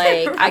 forehead?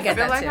 Like, I get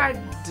feel that like too. I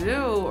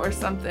do or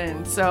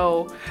something.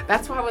 So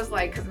that's why I was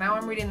like, because now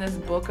I'm reading this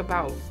book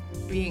about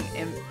being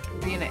an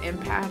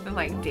empath and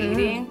like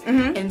dating,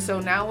 and so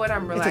now what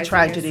I'm realizing It's a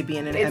tragedy is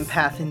being an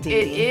empath and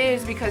dating. It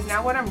is, because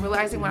now what I'm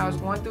realizing when I was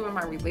going through in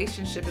my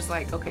relationship is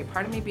like, okay,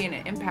 part of me being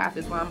an empath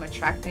is why I'm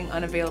attracting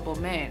unavailable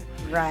men.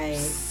 Right.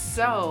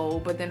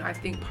 So, but then I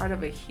think part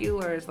of a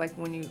healer is like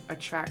when you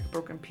attract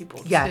broken people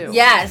too.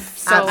 Yes.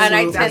 So and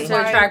I Absolutely. tend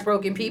to attract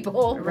broken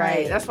people.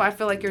 Right. That's why I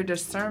feel like your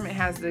discernment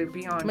has to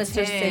be on Mr.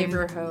 10.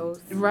 Savior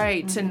Hose.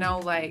 Right, to know,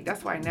 like,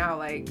 that's why now,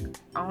 like,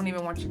 I don't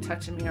even want you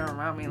touching me or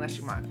around me unless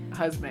you're my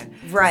husband.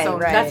 Right, So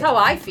right. That's how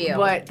I feel.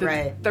 But the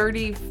Right.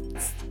 30,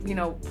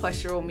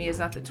 plus year old me is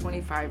not the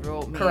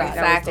 25-year-old me. Correct.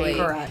 that was Exactly.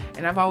 dating. Correct.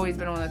 And I've always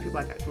been one of the people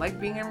like I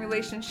like being in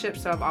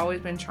relationships, so I've always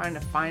been trying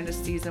to find a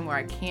season where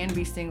I can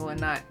be single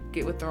and not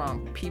get with the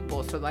wrong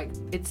people. So like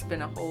it's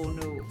been a whole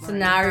new. So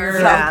now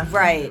you're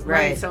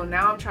Right. So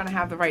now I'm trying to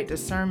have the right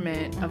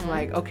discernment of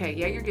like, okay,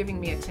 yeah, you're giving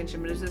me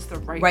attention, but is this the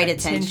Right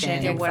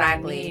attention, and what I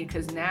need?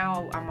 Because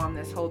now I'm on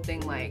this whole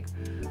thing like,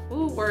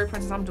 ooh, Warrior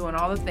Princess, I'm doing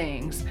all the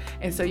things,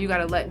 and so you got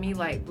to let me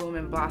like bloom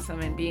and blossom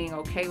and being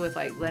okay with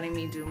like letting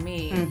me do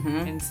me,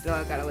 and still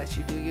I got to let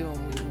you do you,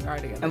 and we are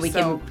together. And we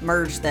can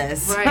merge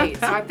this. Right.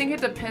 So I think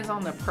it depends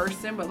on the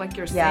person, but like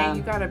you're saying,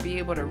 you got to be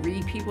able to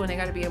read people, and they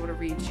got to be able to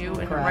read you,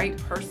 and the right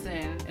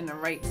person in the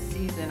right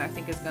season, I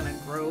think, is gonna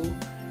grow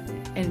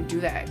and do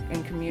that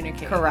and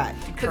communicate. Correct.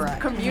 Because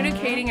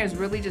communicating is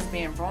really just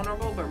being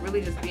vulnerable, but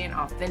really just being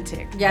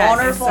authentic. Yes.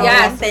 Vulnerable,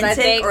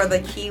 authentic, or the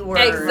key word.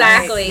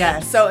 Exactly. Right?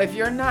 Yes. So if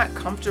you're not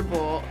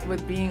comfortable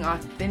with being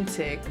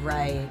authentic,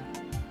 right,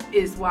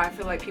 is why I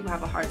feel like people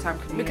have a hard time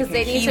communicating. Because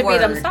they need to be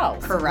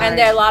themselves. Correct. And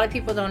there a lot of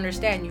people don't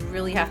understand. You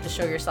really have to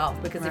show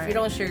yourself, because if you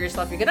don't show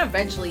yourself, you're gonna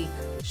eventually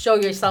show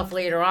yourself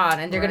later on,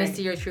 and they're gonna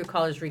see your true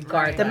colors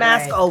regardless. The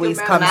mask always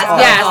comes off.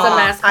 Yes, the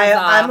mask comes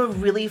off. I'm a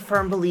really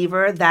firm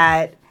believer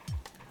that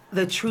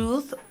the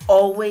truth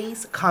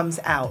always comes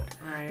out.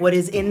 Right. What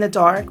is in the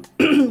dark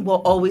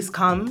will always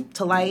come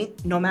to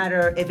light, no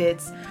matter if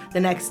it's the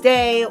next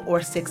day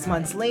or 6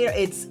 months later.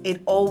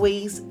 It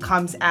always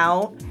comes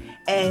out.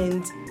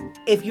 And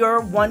if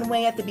you're one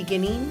way at the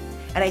beginning,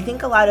 and I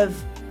think a lot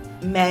of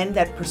men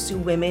that pursue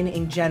women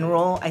in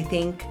general, I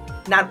think,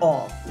 not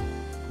all,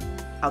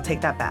 I'll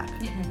take that back,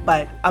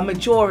 but a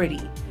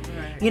majority,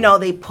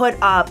 they put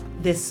up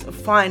this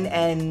front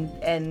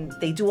and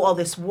they do all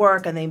this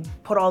work and they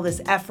put all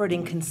this effort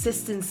and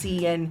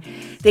consistency, and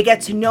they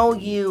get to know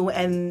you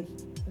and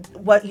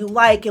what you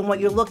like and what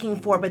you're looking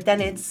for. But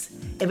then if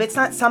it's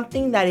not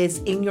something that is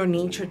in your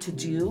nature to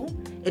do,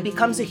 it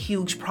becomes a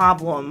huge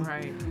problem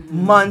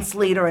months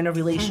later in a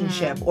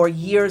relationship or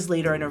years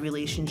later in a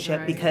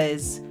relationship,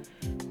 because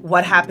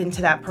what happened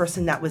to that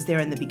person that was there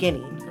in the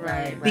beginning?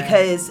 Right.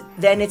 Because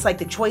then it's like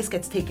the choice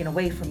gets taken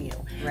away from you.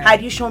 Right.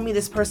 Had you shown me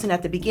this person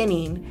at the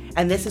beginning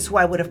and this is who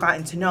I would have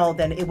gotten to know,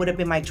 then it would have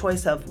been my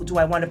choice of, do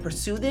I want to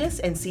pursue this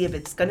and see if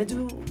it's going to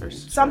do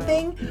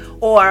something,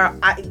 or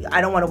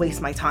I don't want to waste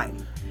my time.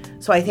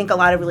 So I think a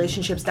lot of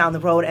relationships down the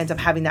road end up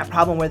having that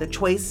problem where the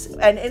choice,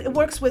 and it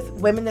works with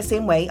women the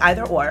same way,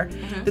 either or,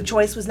 the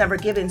choice was never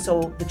given,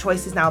 so the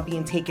choice is now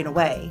being taken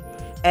away.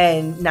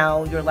 And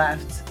now you're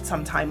left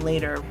sometime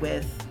later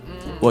with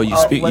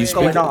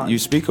you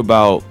speak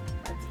about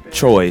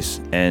choice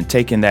and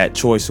taking that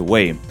choice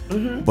away,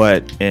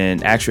 but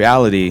in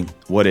actuality,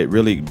 what it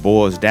really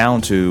boils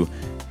down to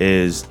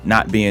is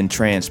not being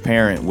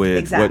transparent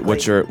with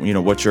what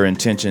your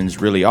intentions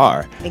really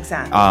are.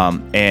 Exactly.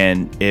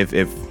 And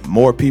if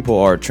more people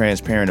are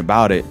transparent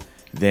about it,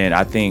 then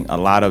I think a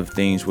lot of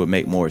things would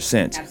make more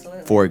sense.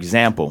 Absolutely. For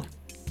example,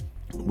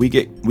 we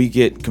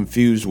get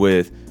confused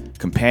with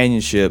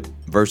companionship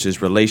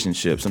versus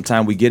relationship.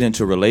 Sometimes we get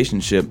into a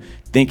relationship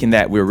thinking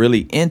that we're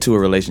really into a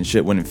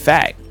relationship, when in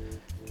fact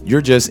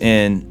you're just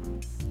in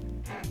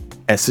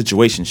a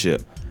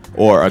situationship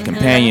or a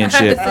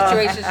companionship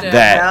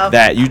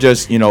that you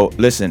just,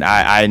 listen,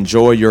 I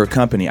enjoy your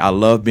company. I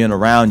love being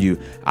around you.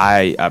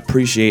 I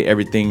appreciate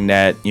everything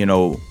that,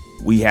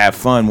 we have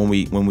fun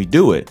when we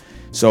do it.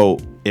 So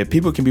if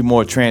people can be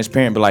more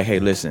transparent, be like, hey,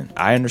 listen,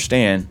 I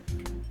understand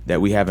that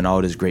we having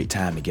all this great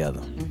time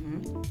together,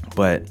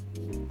 but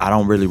I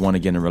don't really want to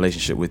get in a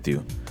relationship with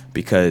you,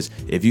 because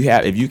if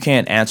you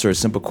can't answer a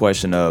simple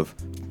question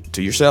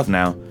to yourself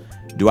now,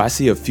 do I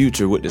see a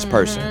future with this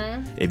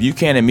person? If you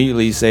can't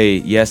immediately say,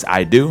 yes,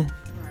 I do,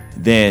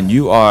 then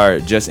you are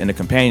just in a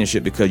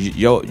companionship because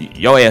your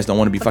ass don't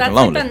want to be fucking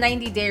lonely. That's like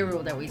the 90-day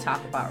rule that we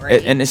talk about,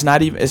 right? And it's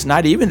not even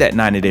that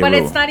 90-day rule. But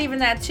it's not even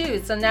that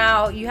too. So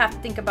now you have to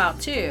think about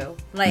too,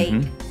 like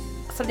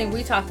something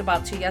we talked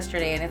about too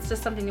yesterday, and it's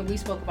just something that we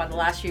spoke about the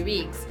last few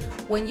weeks.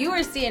 When you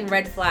are seeing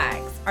red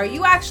flags, are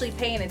you actually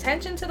paying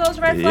attention to those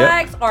red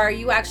flags, or are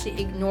you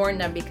actually ignoring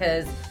them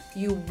because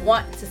you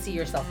want to see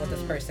yourself with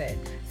this person?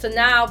 So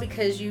now,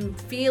 because you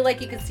feel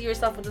like you can see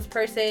yourself with this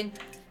person,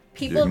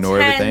 people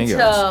tend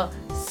to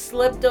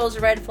slip those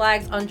red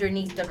flags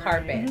underneath the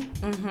carpet,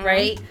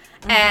 right?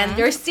 And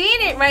they're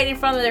seeing it right in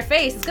front of their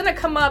face. It's gonna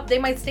come up. They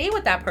might stay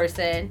with that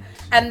person,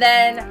 and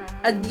then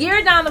a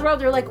year down the road,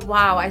 they're like,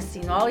 "Wow, I've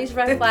seen all these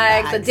red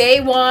flags. The day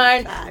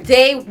one,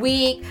 day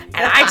week,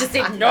 and I just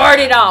ignored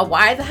it all.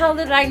 Why the hell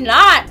did I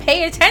not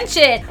pay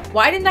attention?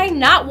 Why didn't I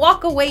not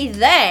walk away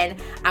then?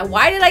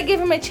 Why did I give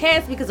him a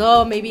chance? Because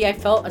maybe I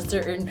felt a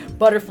certain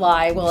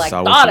butterfly. Well, I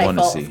thought I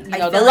felt,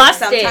 the lust.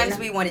 Sometimes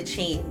we want to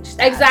change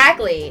that.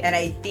 Exactly, and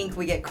I think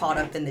we get caught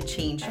up in the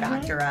change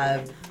factor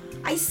of,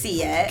 I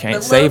see it, can't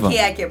but save them.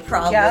 I could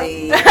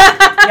probably. we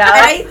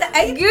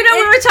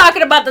were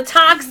talking about the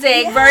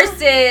toxic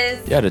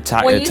versus the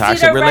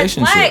toxic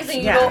relationship. And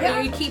you go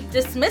and you keep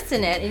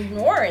dismissing it,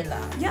 ignoring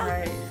them. Yeah.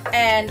 Right.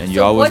 And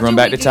you always run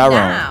back to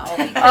Tyrone.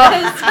 You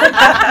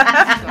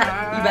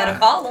better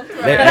call him.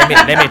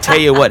 Let me tell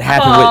you what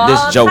happened with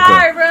this Joker.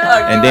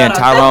 And then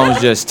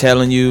Tyrone's just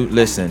telling you,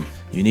 listen,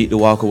 You need to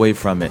walk away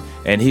from it.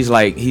 And he's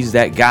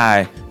that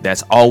guy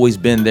that's always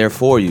been there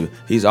for you.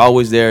 He's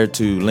always there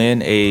to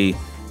lend a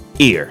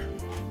ear.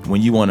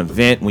 When you want to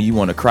vent, when you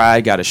want to cry,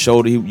 got a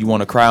shoulder you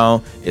want to cry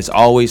on, it's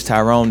always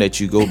Tyrone that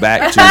you go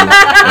back to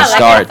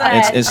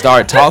and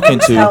start talking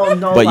to.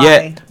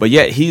 But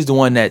yet he's the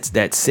one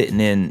that's sitting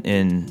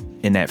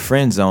in that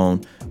friend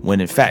zone,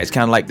 when in fact it's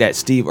kind of like that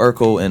Steve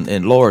Urkel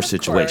and Laura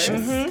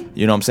situation.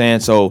 You know what I'm saying?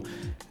 So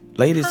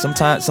ladies,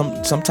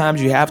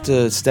 sometimes you have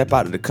to step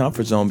out of the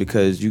comfort zone,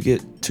 because you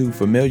get too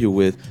familiar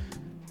with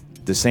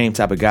the same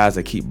type of guys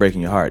that keep breaking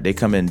your heart. They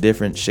come in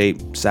different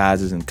shape,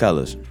 sizes, and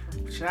colors.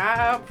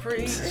 Child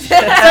preach.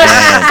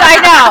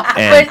 I know.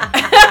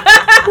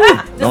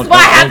 This is why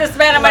I have this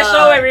man on my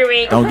show every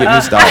week. Don't get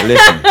me started.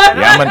 Listen,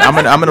 yeah,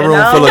 I'm in a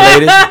room full of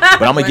ladies,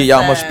 but I'm gonna get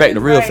y'all much respect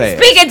real fast.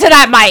 Speaking to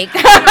that mic.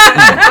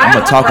 I'm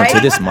gonna talk to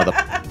this mother.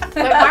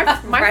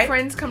 Like my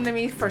friends come to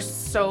me for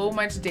so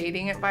much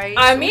dating advice.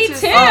 Me too.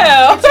 Which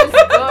is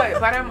good,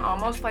 but I'm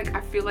almost like,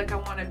 I feel like I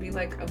want to be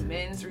like a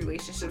men's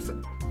relationships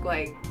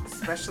like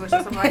specialist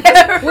or something like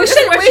that. we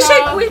should maybe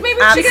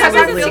because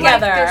I feel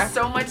together. like there's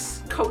so much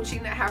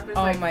coaching that happens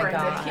like for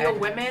the heal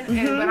women,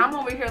 but I'm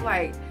over here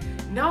like,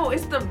 no,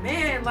 it's the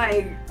men,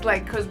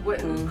 because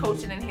who's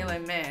coaching and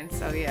healing men.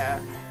 So yeah.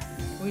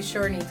 We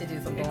sure need to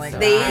do something like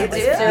They that. do.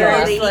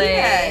 Seriously.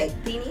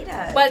 They need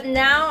it. But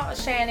now,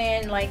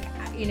 Shannon,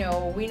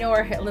 we know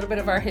a little bit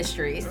of our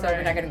history, so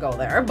we're not going to go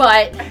there.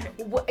 But,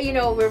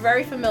 we're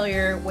very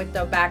familiar with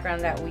the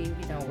background that we,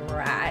 where we're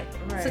at.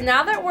 Right. So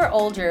now that we're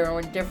older and we're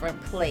in a different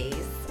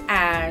place,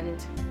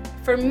 and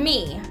for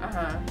me,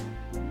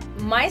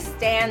 my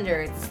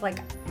standards,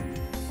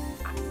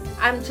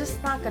 I'm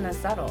just not going to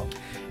settle.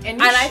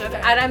 And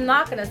I'm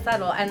not going to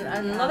settle. And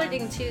another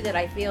thing, too, that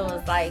I feel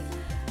is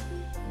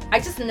I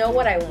just know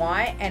what I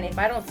want, and if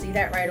I don't see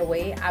that right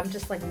away, I'm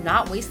just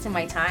not wasting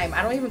my time.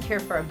 I don't even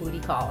care for a booty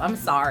call. I'm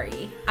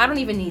sorry. I don't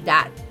even need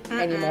that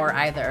anymore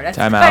either. That's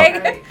Time out.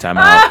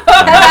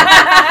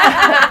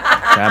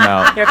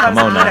 Here comes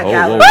Come on now.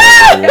 Whoa.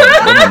 Wait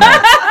a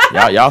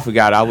minute. Y'all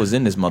forgot I was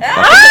in this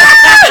motherfucker.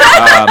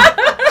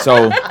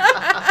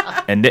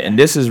 And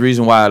this is the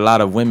reason why a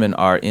lot of women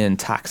are in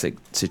toxic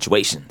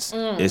situations.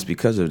 It's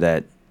because of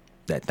that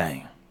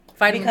thing.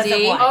 Fighting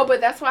D. Oh,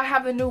 but that's why I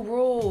have the new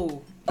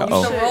rule.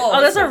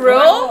 Oh, there's a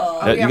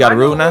rule? You got a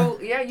rule now?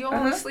 Yeah, you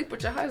only sleep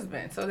with your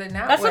husband. So then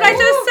now that's what I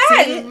just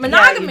said.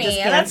 Monogamy.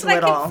 Yeah, that's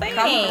what I keep saying.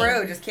 Come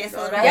through. Just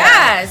cancel it out.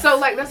 Yes. So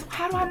that's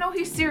how do I know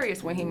he's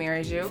serious when he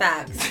marries you?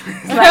 Facts.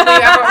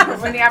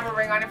 When you have a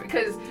ring on it,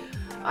 because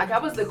I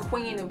was the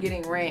queen of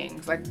getting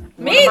rings. Me too.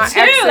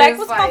 That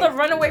was called a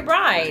runaway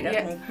bride.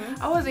 Yeah,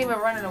 I wasn't even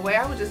running away.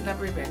 I would just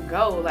never even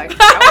go. I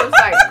was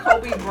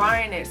Kobe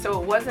Bryant it. So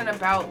it wasn't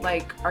about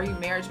are you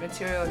marriage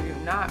material or you're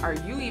not? Are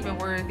you even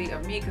worthy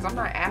of me? Because I'm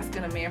not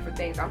asking a man for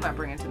things I'm not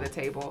bringing to the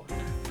table.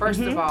 First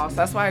of all, so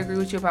that's why I agree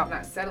with you about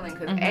not settling.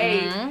 Because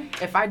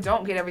if I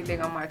don't get everything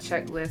on my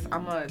checklist,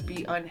 I'm gonna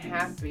be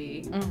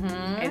unhappy,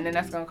 and then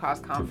that's gonna cause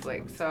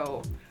conflict.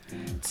 So.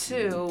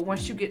 2,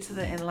 once you get to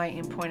the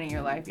enlightened point in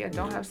your life,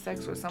 don't have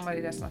sex with somebody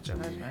that's not your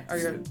husband or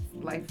your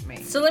life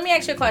mate. So let me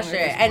ask you a question,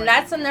 and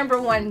that's the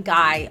number one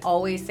guy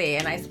always say,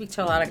 and I speak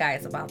to a lot of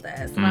guys about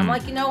this, and I'm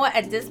like, you know what?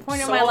 At this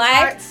point in my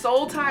life,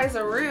 soul ties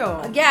are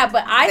real. Yeah,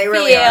 but I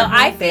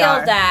feel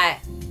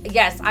that.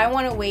 Yes, I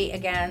want to wait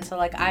again until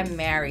I'm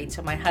married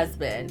to my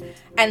husband.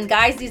 And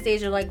guys these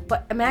days are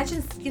but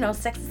imagine,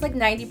 sex is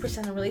 90%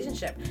 of the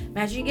relationship.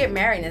 Imagine you get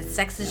married and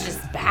sex is just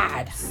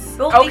bad.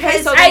 Well,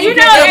 okay, so and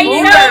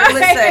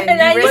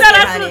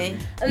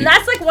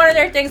that's one of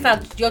their things. Now,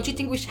 don't you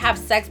think we should have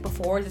sex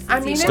before this?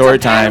 Story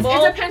time.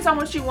 It depends on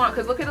what you want.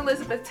 Because look at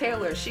Elizabeth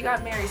Taylor. She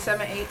got married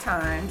 7-8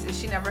 times, and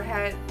she never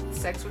had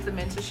sex with the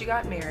men until she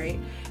got married.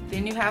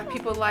 Then you have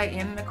people like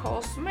Anna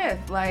Nicole Smith.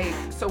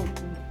 So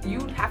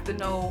you have to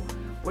know,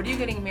 what are you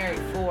getting married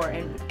for?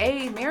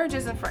 And marriage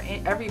isn't for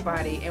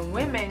everybody, and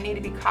women need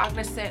to be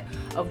cognizant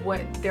of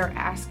what they're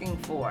asking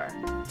for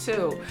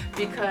too,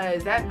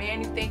 because that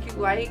man you think you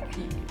like,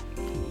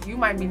 you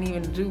might be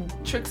needing to do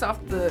tricks off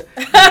the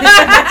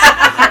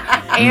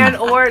and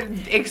or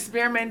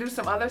experiment, do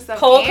some other stuff.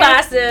 Whole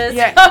classes.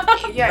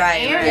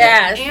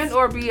 And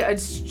or be a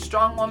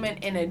strong woman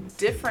in a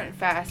different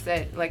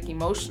facet,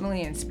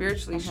 emotionally and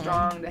spiritually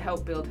strong, to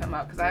help build him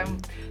up. Because I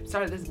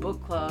started this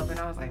book club, and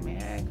I was like,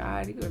 man,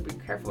 God, you gotta be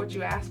careful what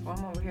you ask for.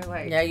 I'm over here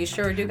yeah, you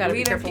sure do gotta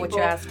be careful what you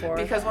ask for.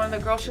 Because one of the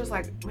girls, she was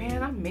like,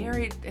 man, I'm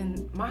married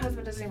and my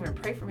husband doesn't even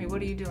pray for me. What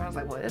do you do? And I was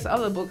like, well, this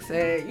other book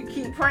said you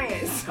keep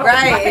praying. So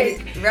right.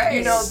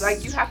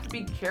 You have to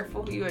be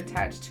careful who you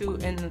attach to.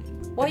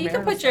 Well, you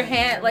can put your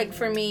hand,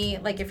 for me,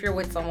 if you're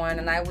with someone,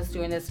 and I was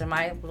doing this in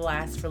my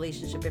last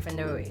relationship, even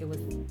though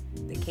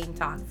it became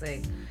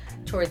toxic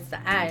towards the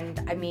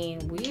end. I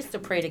mean, we used to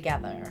pray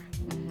together,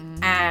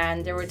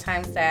 and there were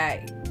times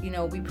that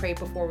we prayed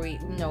before we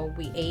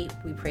ate.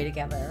 We prayed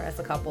together as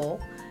a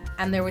couple,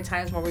 and there were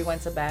times where we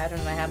went to bed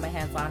and I had my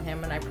hands on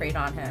him and I prayed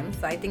on him.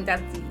 So I think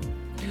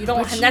you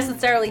don't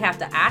necessarily have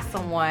to ask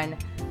someone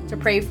to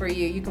pray for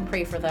you. You can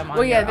pray for them on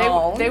Well, yeah, your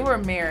own. they were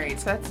married,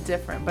 so that's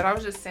different. But I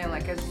was just saying,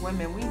 like, as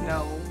women, we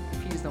know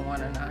if he's the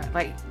one or not.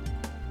 Like,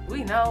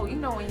 we know, you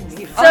know when you meet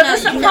him. So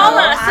just hold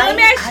on. So let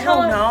me ask you. I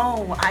don't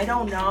know. I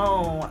don't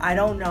know. I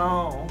don't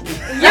know.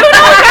 You don't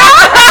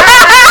know?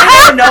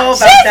 I don't know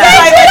about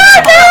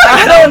that.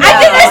 I don't know. I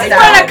think this is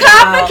when a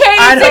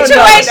complicated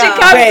situation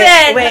comes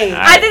in. Wait.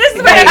 I think this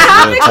is when a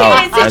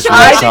complicated That's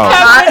situation real talk.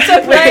 comes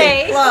into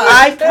play.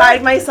 I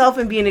pride myself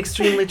in being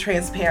extremely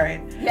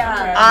transparent.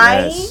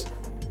 Yes.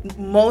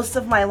 Most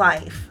of my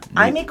life,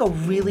 I make a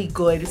really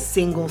good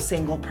single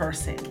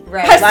person.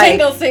 Right. A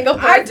Like, single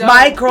I person. don't.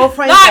 My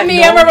girlfriends Not that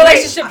me, know I'm a me,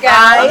 relationship gal.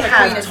 I I'm the queen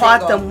have of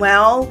taught single. them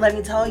well. Let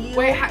me tell you.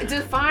 Wait,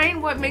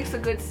 define what makes a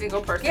good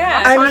single person.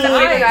 Yeah, I'm I trying to mean,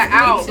 figure that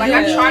out. Like,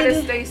 I you try to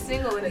need- stay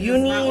single, and it You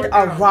does not need work a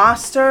out.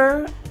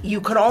 roster. You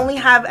could only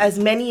have as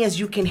many as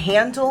you can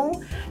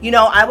handle. You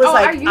know, I was I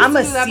like, used I'm to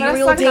a do that, but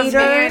serial that's like a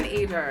man dater.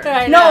 eater.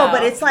 I No, know.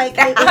 but it's like,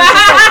 it was just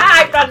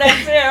I thought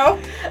that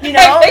too. You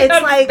know, it's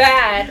I'm like-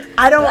 bad.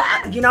 I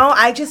don't, you know,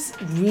 I just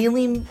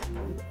really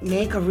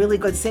make a really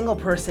good single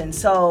person.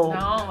 So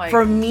No, like-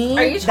 for me,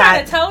 Are you trying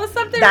that, to tell us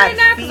something that right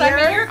now? Because I mean,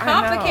 fear- you're I know.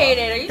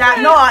 complicated. Are you that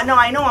trying no,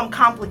 I know I'm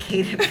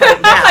complicated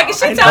right now. Like, is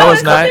she I telling know. us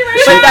it's not. something right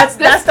She- But that's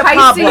the Pisces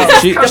problem. is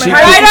She- coming she- out.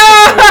 I know.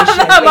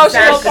 Situation. The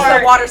emotional Exactly. part.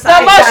 The water The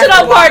sign. emotional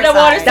Exactly. part, the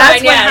water sign, That's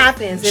what yes.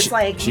 happens. It's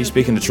like She's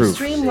speaking the truth.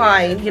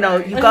 Streamline. You know,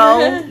 you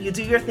go, you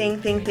do your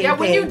thing. Yeah,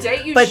 when you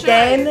date, you but should.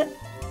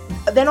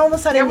 then all of a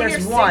sudden Yeah, when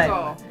there's you're one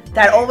single.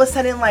 that all of a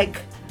sudden like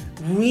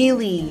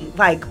really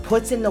like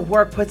puts in the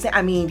work,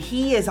 I mean,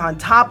 he is on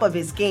top of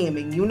his game,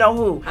 and you know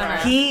who.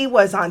 He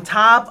was on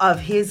top of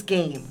his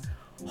game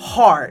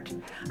hard.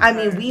 I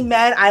mean, we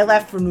met, I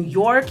left for New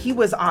York, he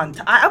was on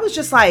I was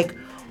just like,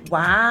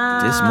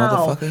 wow. This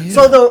motherfucker here.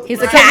 So He's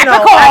a you know,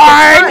 Capricorn.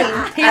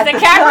 at the He's a time-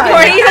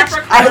 Capricorn. He's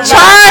a Capricorn.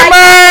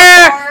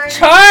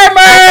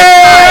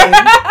 charmer.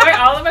 Wait,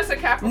 all of us are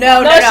Capricorn.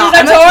 No, she's a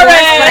I'm Taurus. but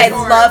I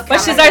love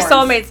But she's our Capricorns.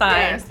 soulmate sign.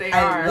 Yes, they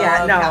are. Yeah,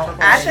 love no.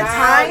 Capricorn. At the Yeah,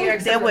 time,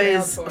 except there for male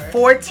was Taurus.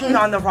 14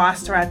 on the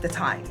roster at the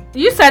time.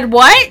 You said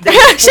what? There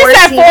was She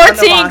said 14 on the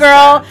 14, roster.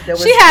 girl. There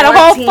was She had a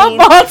whole 14.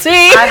 football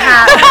team. I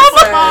had,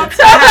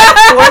 Listen, I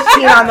had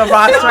 14 on the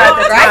roster at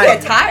the I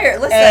get time.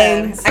 tired. Listen,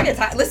 And- I get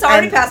tired. Listen, I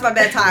already and- passed my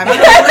bedtime.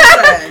 Listen.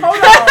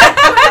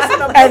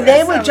 And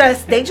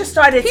they just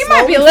started He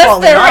might be slowly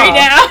falling listening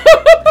right off.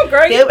 now.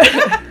 Girl, you-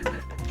 They-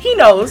 he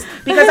knows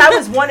because I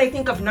was one, I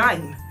think, of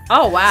 9.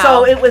 Oh, wow.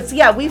 So it was,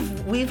 yeah,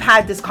 we've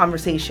had this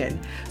conversation.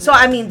 So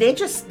I mean,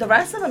 the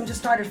rest of them just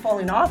started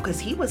falling off because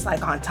he was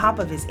like on top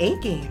of his A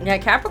game. Yeah,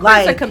 Capricorns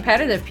are Like,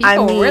 competitive people. I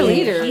mean, We're he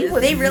leaders.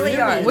 was They really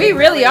are. We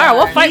really are.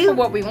 We'll fight He- for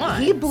what we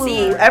want. He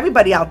blew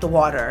everybody out the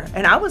water,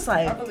 and I was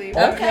like, I believe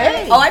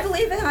okay. Oh, I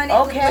believe it, honey.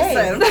 Okay.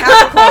 Listen,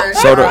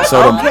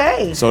 Capricorn.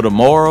 Okay. So the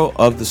moral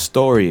of the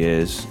story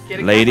is, Get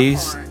a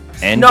ladies Capricorn.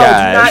 and No, do not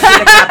guys,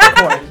 get a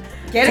Capricorn.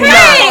 Get Do it, not.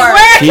 Hey, Capricorn.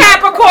 we're Keep-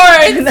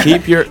 Capricorns.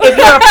 keep your. If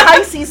you're a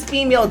Pisces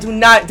female, do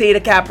not date a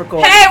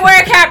Capricorn. Hey,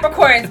 we're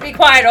Capricorns. Be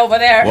quiet over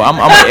there. Well,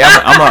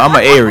 I'm a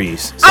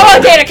Aries. So I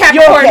want to date a You're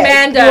Capricorn okay.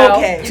 Mando. You're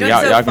okay. So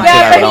y'all can Yeah, chill out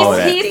but with all of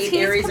that. he's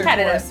Aries or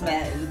competitive. Taurus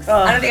men.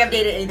 I don't think I've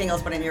dated anything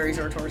else but an Aries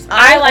or a Taurus man.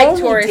 I like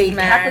only Taurus date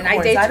men. I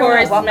Capricorns. date I don't know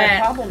Taurus what my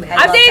men. problem is. I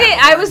I've love dated. I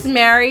Capricorn. was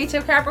married to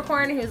a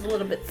Capricorn who's a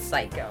little bit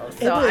psycho.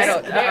 So was- I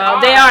don't. They They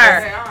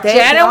are. are. They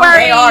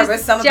January's, are, but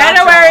some about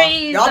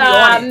January's y'all be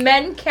on it.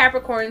 men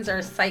Capricorns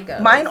are psycho.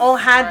 Mine all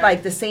had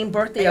like the same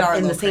birthday They are a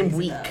in the little same crazy,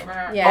 week.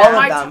 though. Yeah. All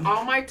of them.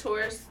 All my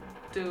Taurus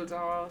dudes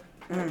all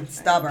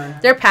Stubborn.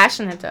 They're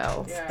passionate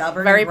though. yeah.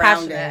 Stubborn Very and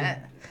grounded. passionate.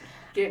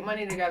 Get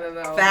money together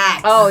though.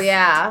 Facts. Oh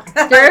yeah,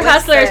 they're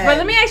hustlers. Listen. But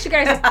let me ask you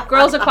guys,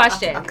 girls, a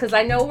question, because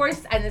I know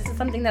and this is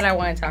something that I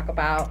want to talk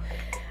about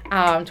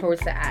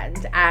towards the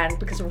end, and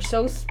because we're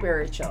so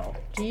spiritual.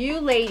 Do you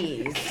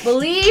ladies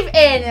believe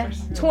in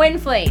twin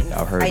flames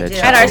I've heard I that. do.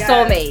 shit. and our Yeah.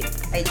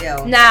 soulmates? I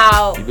do.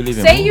 Now, You believe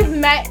in say who? you've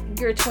met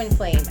your twin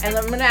flame, and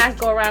I'm gonna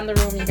go around the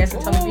room. You guys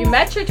can tell me if you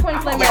met your twin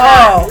flame. Or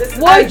Oh,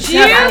 not. Would you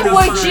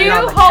definitely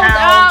hold on the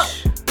out? couch.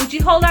 Would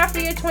you hold out for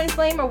your twin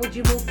flame, or would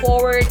you move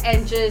forward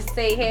and just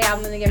say, "Hey,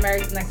 I'm gonna get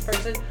married to the next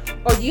person"?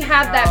 Or do you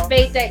have No. that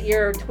faith that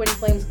your twin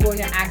flame's going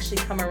to actually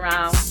come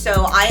around?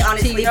 So I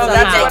honestly See, believe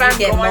that's what that I'm you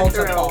get going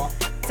multiple.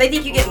 So I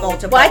think you get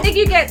multiple. Well, I think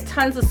you get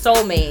tons of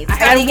soulmates I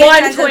and think you one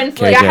get tons of- twin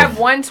flame. Yeah, I KJ. have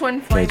one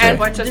twin flame KJ. and a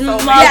bunch of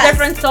soulmates. Yes.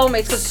 Different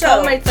soulmates, because So-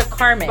 soulmates are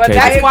karmic. But KJ.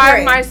 that's I why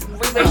agree. my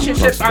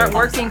relationships aren't Okay.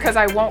 working because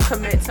I won't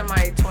commit to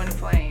my twin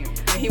flame.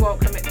 And he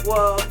won't commit.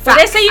 Well, But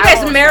they say you I guys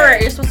won't mirror.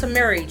 say. You're supposed to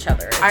mirror each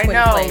other. as I twin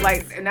know, flames.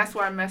 like, and that's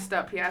why I messed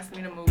up. He asked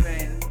me to move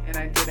in, and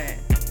I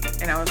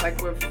didn't. And I was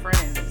like, we're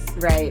friends.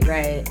 Right,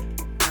 right.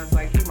 I was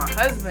like, he's my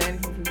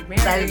husband, who's married.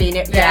 That'd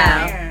be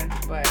Yeah. Man,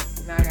 but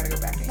now I gotta go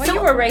back and Well,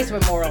 you were raised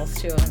with morals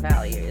too and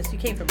values. You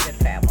came from good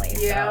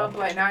families. Yeah, So.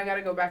 but now I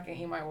gotta go back and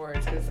eat my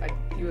words because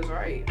he was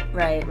right.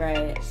 Right,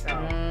 right. So,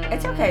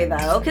 It's okay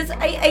though, because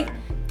I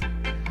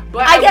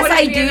but I guess wouldn't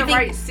I be do in the think-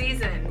 right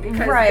season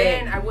because Right.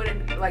 then I would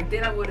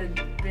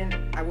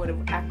have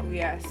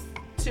acquiesced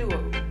to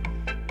it,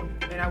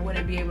 and I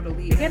wouldn't be able to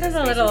leave. You're getting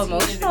a little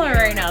emotional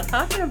right now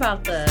talking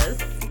about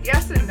this.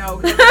 yes and no.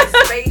 Because I'm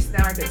in space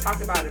now. I could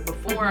talk about it.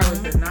 Before I was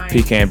denying.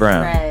 Pecan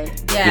Brown.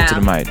 Right. Yeah. Get to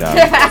the mic, dog.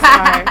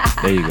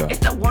 There you go. It's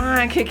the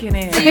wine kicking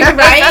in.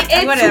 Right?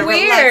 It's Whatever,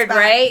 weird, let's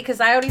right? Because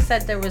I already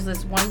said there was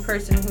this one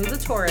person who's a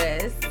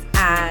Taurus,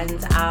 and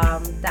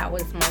that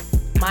was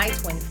my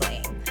twin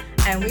flame,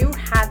 and we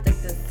had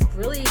this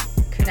really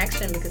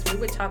connection because we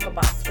would talk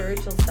about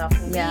spiritual stuff.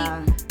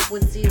 And we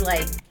would see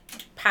like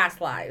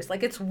past lives.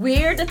 Like, it's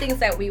weird the things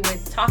that we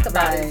would talk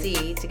about and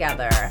see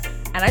together,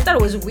 and I thought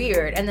it was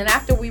weird. And then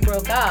after we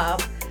broke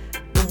up,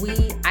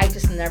 I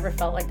just never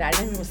felt like that. I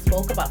didn't even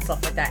spoke about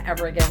stuff like that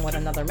ever again with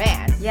another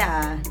man.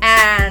 Yeah.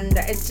 And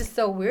it's just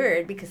so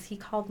weird because he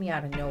called me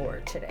out of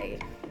nowhere today.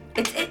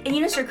 And you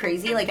know, so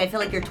crazy. Like, I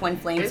feel like you're twin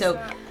flames.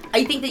 So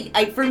I think that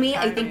I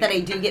think that I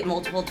do get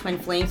multiple twin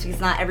flames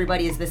because not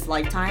everybody is this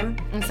lifetime.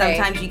 Okay.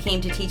 Sometimes you came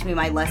to teach me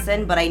my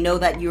lesson, but I know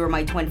that you are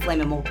my twin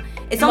flame in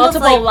it's multiple almost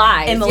like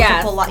lives. in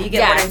multiple lives. You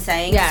get what I'm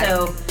saying? Yes.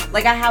 So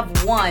like, I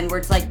have one where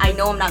it's like, I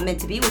know I'm not meant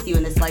to be with you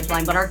in this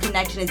lifetime, but our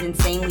connection is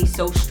insanely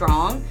so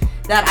strong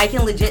that I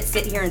can legit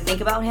sit here and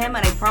think about him,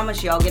 and I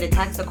promise you I'll get a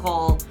text, a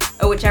call,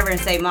 or whichever, and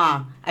say,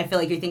 Ma, I feel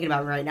like you're thinking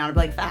about me right now. And I'll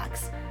be like,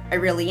 facts. I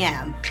really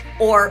am.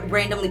 Or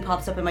randomly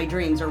pops up in my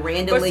dreams, or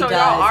randomly But so does.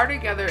 y'all are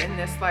together in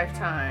this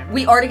lifetime.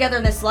 We are together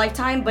in this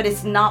lifetime, but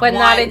it's not. But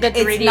not in the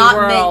 3D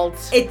world.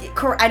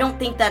 I don't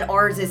think that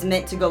ours is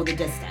meant to go the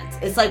distance.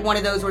 It's like one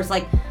of those where it's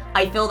like,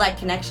 I feel that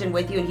connection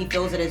with you, and he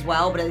feels it as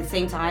well. But at the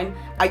same time,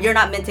 you're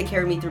not meant to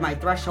carry me through my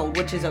threshold,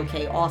 which is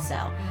okay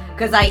also.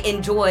 Because I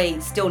enjoy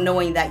still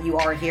knowing that you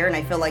are here, and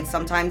I feel like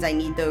sometimes I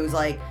need those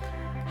like.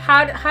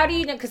 How do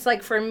you know? Because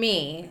like for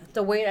me,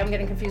 the way I'm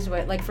getting confused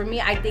with, like for me,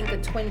 I think a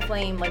twin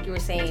flame, like you were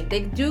saying,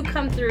 they do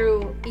come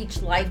through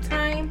each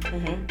lifetime,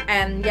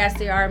 and yes,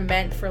 they are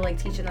meant for like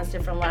teaching us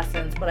different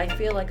lessons. But I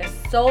feel like a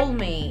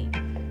soulmate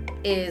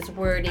is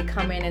where they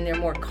come in and they're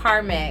more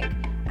karmic,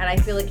 and I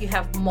feel like you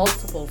have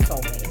multiple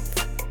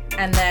soulmates,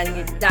 and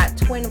then that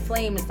twin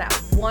flame is that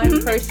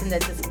one person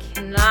that just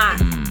cannot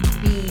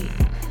be.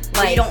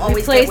 Like, you don't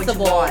always get what you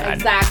replaceable. want.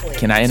 Exactly.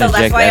 Can I So interject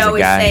that's why I as a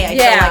always guy? say I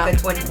Yeah. feel like a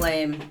twin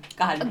flame.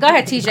 Go ahead. Go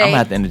ahead, TJ. I'm gonna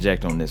have to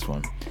interject on this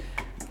one.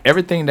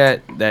 Everything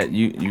that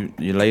you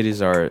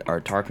ladies are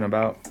talking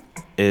about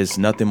is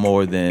nothing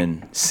more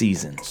than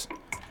seasons.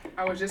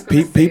 I was just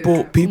gonna say People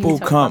that. people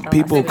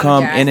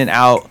come in and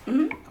out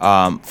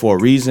for a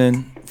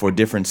reason, for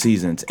different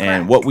seasons.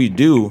 And what we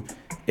do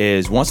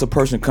is, once a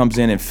person comes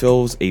in and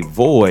fills a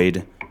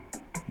void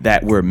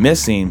that we're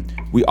missing,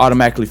 we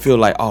automatically feel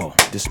like, oh,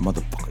 this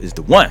motherfucker is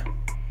the one.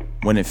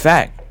 When in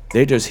fact,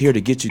 they're just here to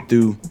get you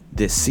through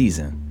this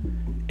season.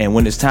 And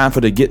when it's time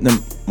for them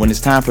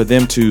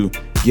to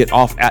get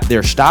off at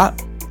their stop,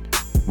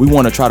 we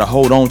want to try to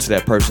hold on to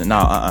that person.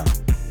 Nah,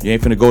 you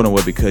ain't finna go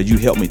nowhere because you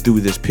helped me through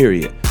this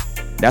period.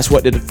 That's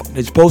what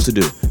they're supposed to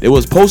do. They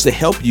were supposed to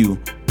help you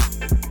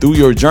through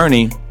your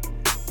journey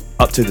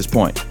up to this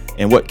point.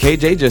 And what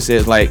KJ just said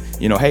is like,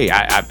 you know, hey,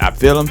 I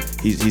feel him.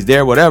 He's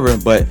there, whatever.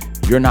 But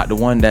you're not the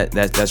one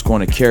that's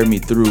going to carry me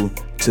through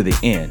to the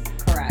end.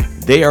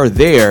 Correct. They are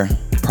there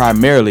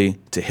primarily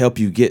to help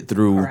you get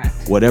through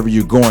whatever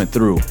you're going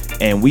through.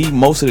 And we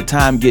most of the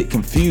time get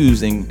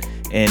confused and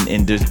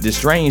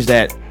estranged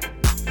that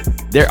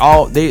they're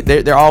all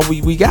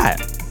we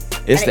got.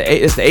 It's the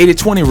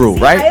 80-20 rule,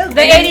 right?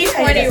 The 80-20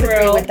 I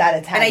disagree rule. with that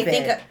a tad And I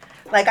bit. think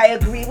like, I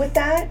agree with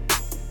that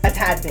a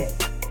tad bit.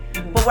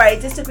 But where I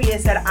disagree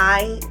is that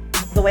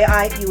the way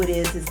I view it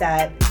is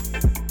that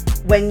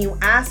when you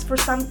ask for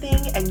something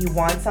and you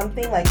want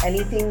something, like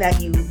anything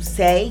that you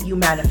say, you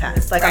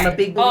manifest. Like, I'm a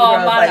big believer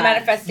of like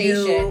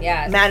manifestation.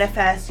 you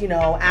manifest,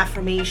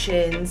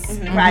 affirmations,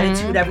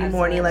 gratitude every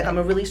morning. Like, I'm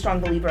a really strong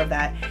believer of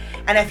that.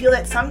 And I feel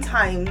that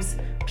sometimes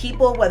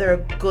people, whether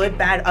good,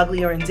 bad,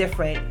 ugly, or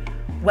indifferent,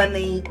 when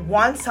they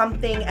want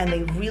something and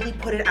they really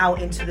put it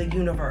out into the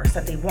universe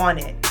that they want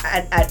it,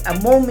 at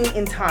a moment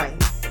in time,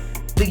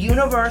 the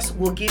universe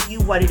will give you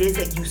what it is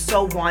that you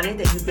so wanted,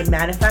 that you've been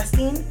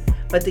manifesting,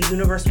 but the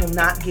universe will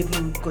not give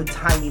you good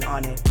timing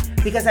on it.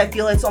 Because I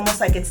feel it's almost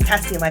like it's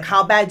testing, like,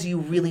 how bad do you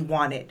really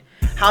want it?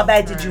 How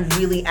bad did you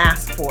really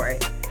ask for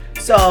it?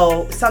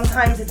 So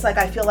sometimes it's like,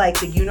 I feel like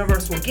the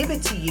universe will give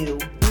it to you,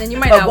 And then you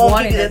might but not won't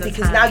want give it you at the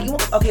because time.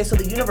 now so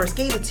the universe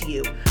gave it to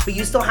you, but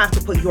you still have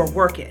to put your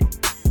work in.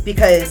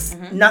 Because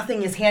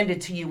nothing is handed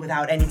to you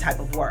without any type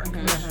of work.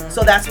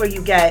 So that's where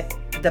you get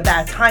the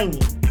bad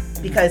timing.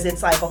 Because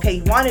it's like, okay,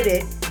 you wanted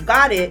it, you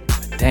got it,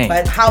 Dang.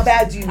 but how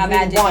bad do you How really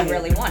bad did want you it?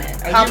 really want it?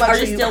 How much are are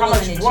you you- still how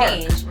much willing to work?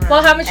 change?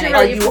 Well, how much you And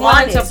really Are you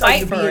wanted to honest? Are fight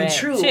you for being it,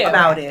 true too.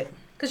 about it?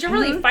 Because you're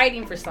really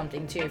fighting for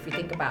something too, if you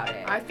think about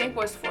it. I think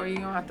what's for you, you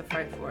don't have to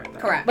fight for it. Though.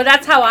 Correct. But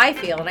that's how I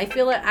feel, and I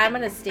feel like I'm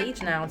at a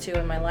stage now too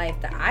in my life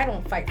that I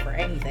don't fight for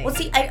anything. Well,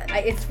 see,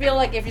 it's feel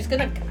like if it's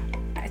gonna,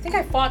 I think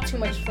I fought too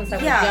much since I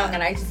was Yeah. young,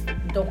 and I just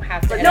don't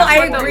have to. But And no, that's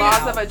that's I what agree. the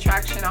laws of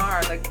attraction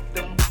are. Like,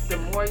 the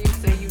more you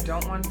say you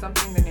don't want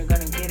something, then you're going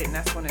to get it, and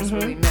that's when it's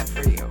really meant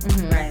for you.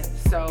 right.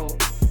 So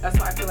that's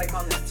why I feel like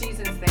on the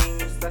season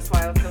things, that's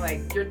why I feel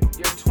like your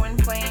twin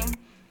flame,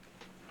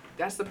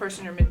 that's the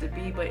person you're meant to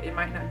be, but it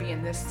might not be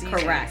in this season.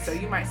 Correct. So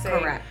you might say,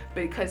 Correct.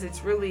 because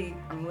it's really,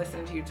 I'm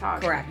listening to you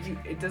talk. Correct.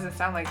 It doesn't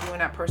sound like you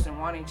and that person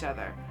want each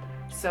other.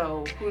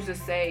 So who's to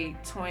say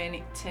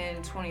 10,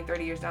 20,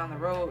 30 years down the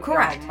road,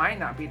 Correct. y'all might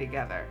not be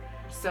together.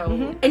 So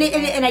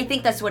And I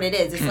think that's what it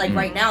is. It's like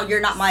right now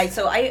you're not my.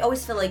 So I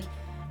always feel like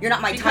you're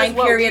not my Because time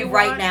what period we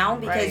right want- now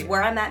because right.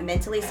 where I'm at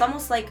mentally, it's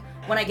almost like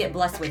when I get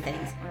blessed with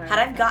things. Right. Had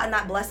I gotten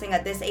that blessing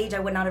at this age, I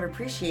would not have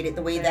appreciated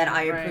the way that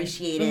I Right.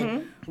 appreciate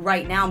it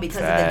right now because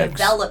of the Facts.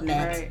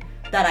 development Right.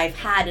 that I've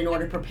had in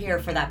order to prepare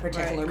for that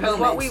particular Because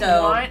moment. what we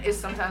so want is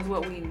sometimes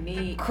what we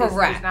need.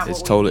 Correct. Is not It's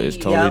what totally- we it's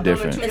need. totally Those are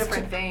different. two It's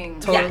different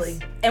things. Totally. Yes.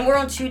 And we're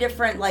on two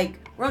different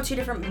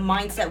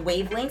mindset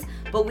wavelengths,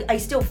 but I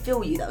still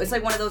feel you though. It's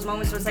like one of those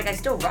moments where it's like I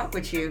still rock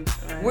with you.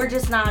 Right. We're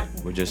just not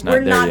We're just not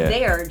there yet.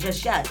 there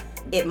just yet.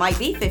 It might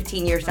be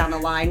 15 years down the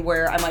line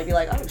where I might be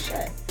like, oh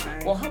shit.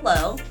 Right. Well,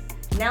 hello.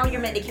 Now you're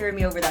meant to carry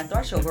me over that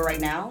threshold, but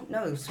right now,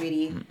 no,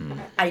 sweetie.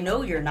 I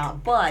know you're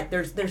not, but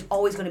there's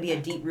always going to be a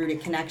deep-rooted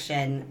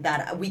connection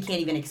that we can't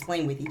even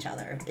explain with each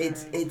other.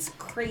 It's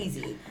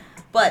crazy.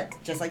 But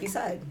just like you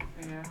said,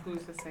 Yeah,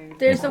 who's to say?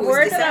 There's a Who's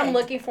word to that I'm say?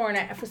 looking for,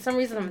 and for some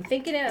reason I'm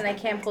thinking it, and I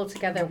can't pull it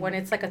together. When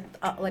it's like a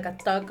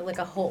thug, like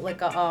a whole,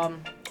 like a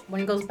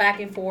when it goes back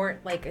and forth,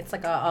 like it's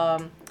like a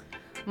oh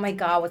my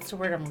God, what's the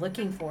word I'm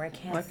looking for? I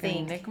can't Like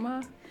think.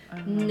 enigma?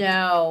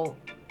 No,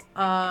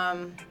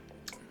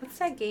 what's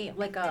that game?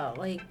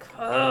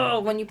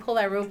 When you pull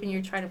that rope and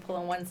you're trying to pull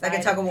on one side.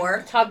 like a tug of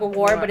war. Tug of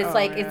war, but it's Oh,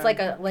 like yeah. it's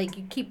like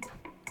you keep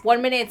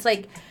 1 minute. It's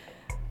like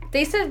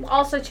they said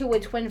also too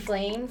with twin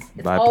flames.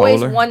 It's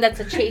always Bipolar? one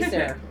that's a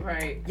chaser.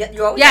 Right. Yeah,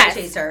 you're always Yes.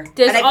 a chaser.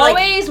 There's And I feel like-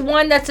 always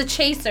one that's a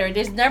chaser.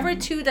 There's never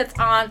two that's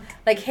on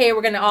like, hey,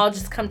 we're gonna all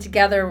just come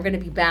together. We're gonna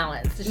be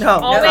balanced. There's No,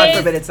 God always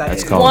forbid it's that.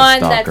 That's called one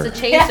stalker. that's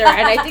a chaser,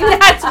 and I think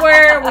that's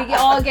where we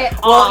all get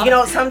Well, off. you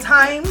know,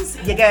 sometimes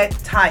you get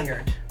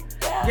tired.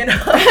 You know?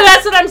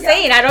 That's what I'm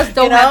saying. I just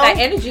don't You have know? that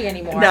energy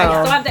anymore. No. I just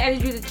don't have the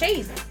energy to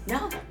chase.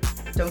 No.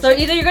 Don't So you?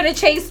 either you're gonna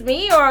chase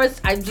me, or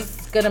I'm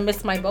just gonna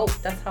miss my boat.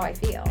 That's how I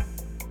feel.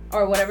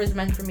 Or whatever's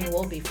meant for me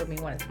will be for me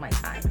when it's my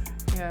time.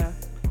 Yeah.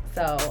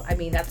 So I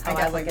mean, that's how I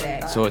definitely look at believe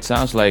it. that. So it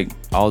sounds like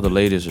all the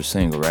ladies are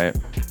single, right?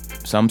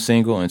 Some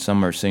single and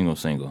some are single.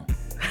 So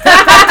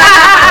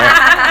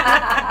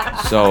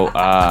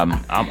I'm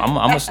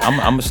gonna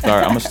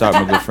start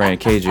my good friend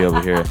KJ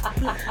over here.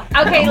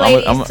 Okay,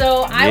 ladies.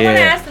 So I want to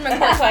yeah. ask them a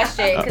quick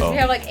question because Uh-oh. we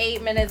have like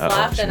 8 minutes Uh-oh,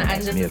 left, she and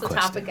asked this me a is the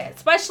question. topic.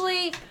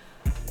 Especially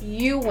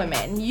you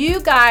women. You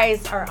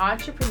guys are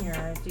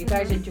entrepreneurs. You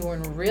guys are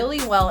doing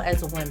really well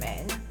as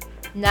women.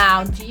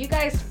 Now, do you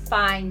guys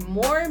find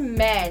more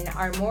men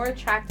are more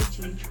attracted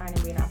to you trying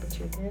to be an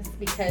opportunist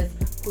because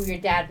who your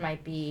dad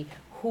might be,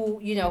 who,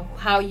 you know,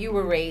 how you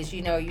were raised,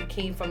 you know, you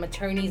came from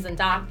attorneys and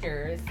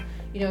doctors,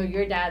 you know,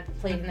 your dad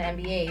played in the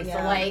NBA. Yeah.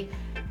 So, like,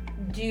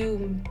 do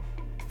you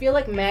feel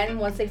like men,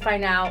 once they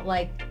find out,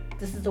 like,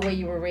 this is the way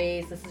you were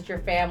raised, this is your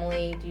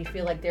family, do you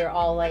feel like they're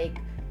all, like,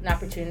 an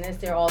opportunist?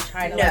 They're all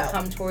trying to, like, No.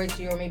 come towards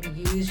you or maybe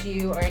use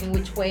you or any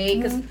which way?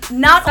 Because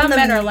Not some on the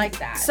men are like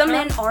that. Some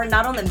men are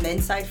not on the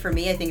men's side for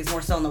me. I think it's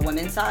more so on the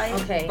women's side.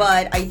 Okay.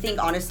 But I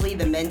think honestly,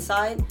 the men's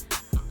side,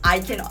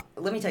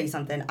 let me tell you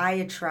something. I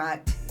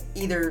attract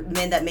either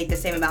men that make the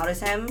same amount as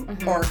him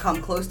or come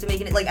close to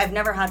making it. Like I've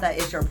never had that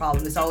issue or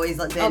problem. It's always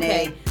like been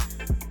Okay.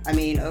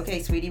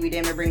 okay, sweetie, we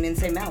damn near bring in the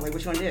same amount. Like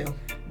what you want to do?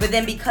 But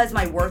then because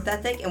my work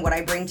ethic and what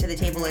I bring to the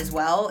table as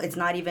well, it's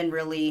not even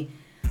really.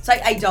 So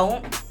I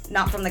don't,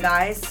 not from the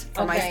guys.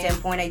 From my Okay.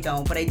 standpoint, I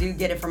don't. But I do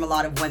get it from a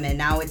lot of women.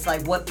 Now it's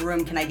like, what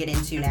room can I get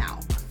into now?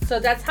 So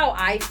that's how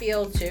I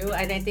feel too,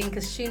 and I think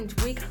because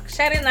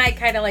Shannon and I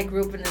kind of like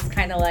grew up in this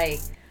kind of like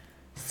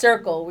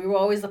circle. We were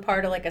always a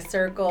part of like a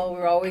circle. We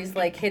were always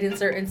like hidden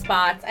certain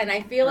spots, and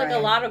I feel like a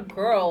Right. lot of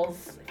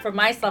girls, for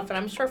myself, and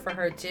I'm sure for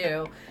her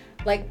too,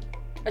 like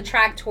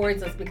attract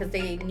towards us because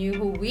they knew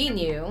who we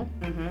knew,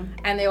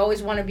 and they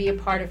always want to be a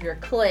part of your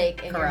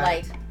clique, and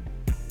Correct. you're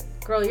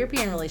like, girl, you're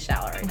being really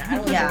shallow right now. I don't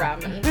want Yeah. you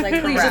around me.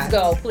 Like, please just Correct.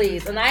 go,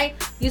 please. And I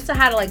used to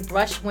have to like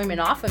brush women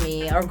off of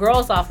me or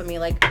girls off of me.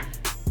 Like,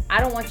 I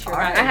don't want you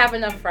around. Alright. I have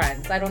enough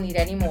friends. I don't need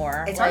any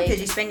more. It's hard like,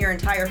 because you spend your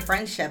entire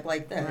friendship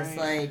like this.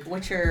 Right. Like,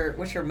 what's your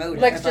motive?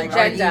 Like, the Are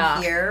agenda.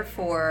 you here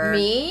for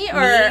Me or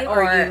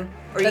are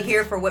you that's-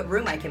 here for what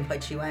room I can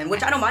put you in?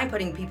 Which I don't mind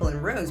putting people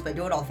in rooms, but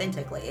do it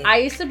authentically. I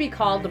used to be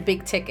called the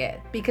big ticket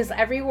because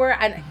everywhere,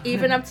 and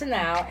even up to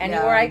now,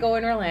 anywhere I go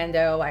in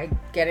Orlando, I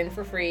get in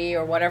for free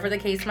or whatever the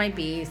case might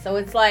be. So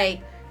it's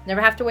like, never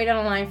have to wait on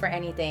a line for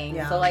anything.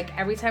 Yeah. So like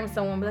every time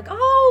someone be like,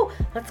 oh,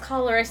 let's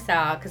call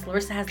Larissa because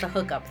Larissa has the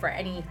hookup for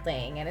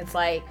anything. And it's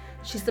like,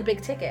 she's the big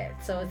ticket.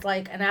 So it's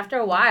like, and after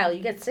a while,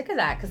 you get sick of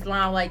that because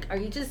now like, are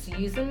you just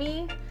using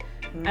me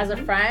as a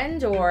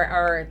friend?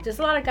 Or there's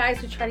a lot of guys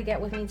who try to get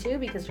with me too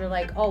because you're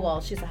like, oh, well,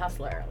 she's a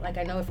hustler. Like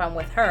I know if I'm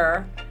with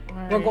her,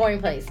 we're going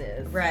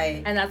places.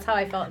 Right. And that's how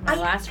I felt in my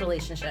last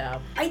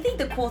relationship. I think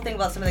the cool thing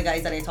about some of the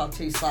guys that I talk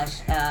to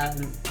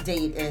 /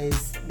 date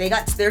is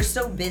they're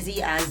so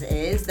busy as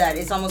is that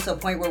it's almost to a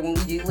point where when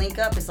we do link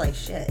up, it's like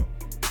shit.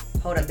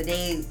 Hold up, the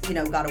day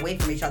got away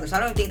from each other. So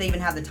I don't think they even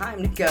have the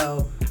time to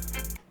go,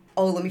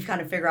 oh, let me kind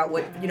of figure out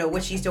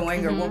what she's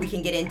doing or what we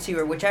can get into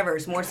or whichever.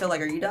 It's more so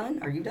like, are you done?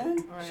 Are you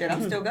done? Right. Shit,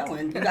 I'm still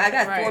going. I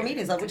got 4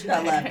 meetings left. What you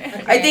got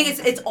left? I think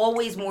it's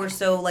always more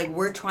so like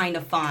we're trying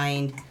to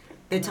find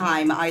the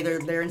time. Either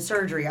they're in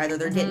surgery, either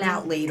they're getting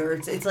out late, or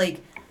it's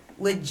like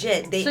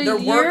legit. Their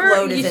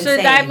workload is insane. So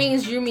that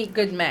means you meet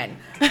good men.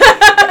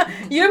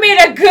 You meet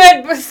a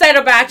good set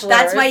of bachelors.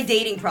 That's my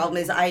dating problem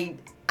is I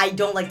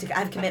don't like to. I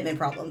have commitment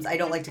problems. I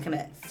don't like to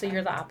commit. So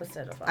you're the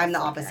opposite of us. I'm the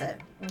opposite.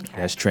 Okay.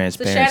 That's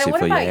transparency so Shannon, what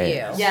for about your you?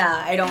 ass.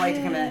 Yeah, I don't like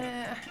to commit.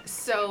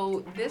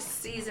 So this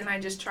season, I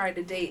just tried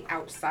to date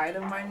outside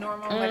of my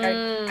normal. Like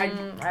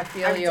I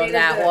feel you on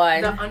that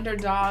one. The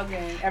underdog,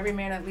 and every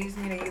man that leaves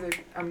me to either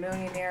a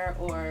millionaire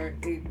or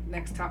the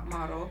next top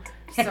model.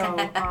 So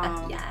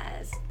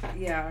yes.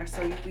 Yeah.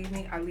 So you leave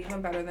me. I leave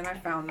them better than I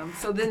found them.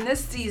 So then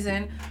this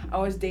season, I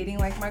was dating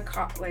like my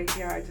I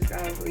just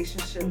got a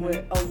relationship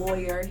with a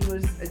lawyer. He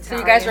was Italian. So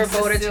you guys were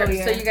both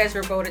attorneys. So you guys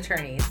were both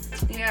attorneys.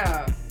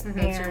 Yeah.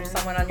 And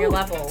someone on your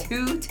level.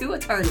 Two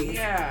attorneys.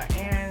 Yeah,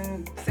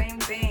 and same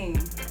thing.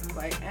 I was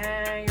like,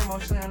 you're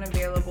emotionally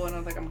unavailable, and I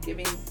was like, I'm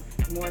giving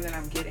more than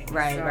I'm getting.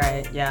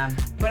 Right, yeah.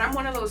 But I'm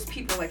one of those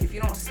people, like, if you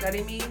don't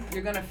study me,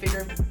 you're gonna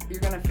figure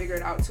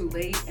it out too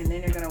late, and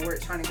then you're gonna work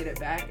trying to get it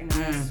back, and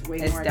it's way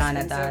more done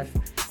expensive. at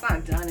that. It's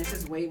not done. It's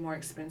just way more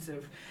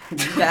expensive.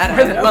 She's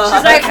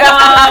like,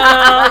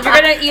 you're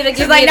gonna either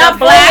give me the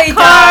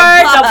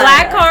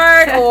black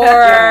card, or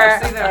yeah,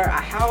 it's either a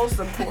house,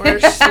 a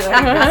Porsche.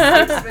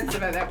 It's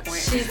expensive at that point.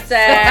 She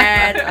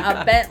said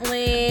a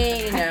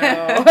Bentley. So,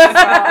 What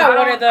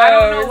are those? I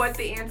don't know what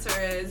the answer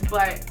is,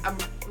 but I'm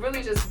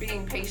really just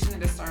being patient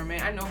and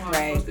discernment. I know who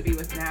I'm supposed to be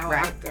with now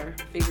after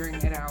figuring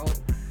it out.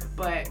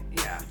 But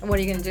yeah. And what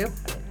are you gonna do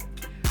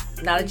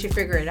now that you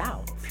figure it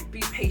out? Be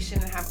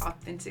patient and have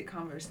authentic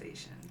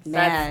conversations.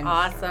 Man.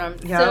 That's awesome.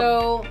 Yep.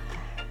 So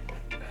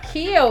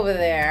Key over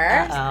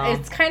there, Uh-oh.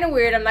 it's kind of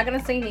weird. I'm not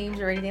gonna say names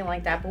or anything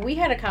like that, but we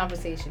had a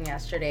conversation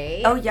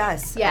yesterday. Oh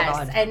yes. Yes,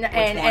 Oh, God.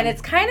 and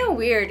it's kind of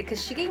weird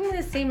because she gave me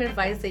the same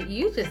advice that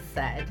you just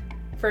said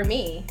for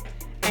me,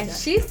 and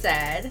she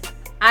said,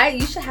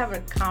 you should have a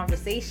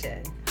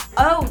conversation.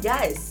 Oh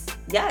yes.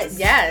 Yes.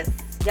 Yes.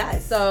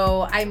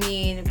 So, I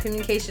mean,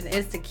 communication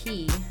is the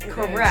key.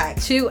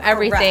 Correct. To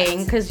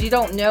everything, because you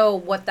don't know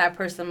what that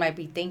person might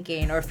be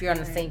thinking, or if you're on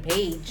the same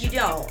page. You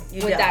don't.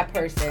 With that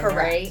person, Correct.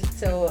 right?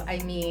 So, I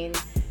mean,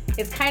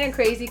 it's kind of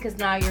crazy because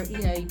now you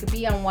could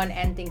be on one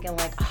end thinking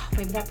like, oh,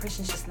 maybe that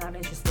person's just not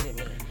interested in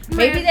me.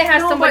 Maybe they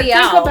have somebody but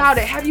else. Think about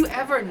it. Have you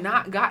ever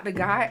not got the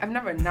guy? I've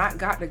never not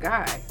got the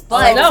guy.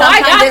 But no,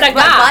 I got the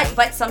guy.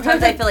 But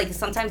sometimes I feel like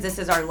sometimes this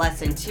is our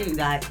lesson too.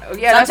 That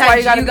that's why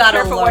you gotta be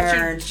careful learn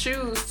what you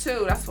choose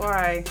too. That's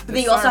why. But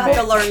then you also have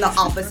to learn the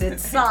opposite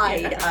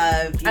side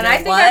of. And I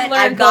think I've learned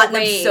I've gotten both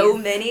them ways. so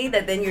many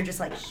that then you're just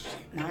like, shit.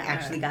 Now I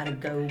actually gotta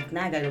go.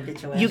 Now I gotta go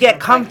get your ass. You get up.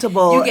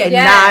 comfortable You get- and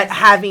not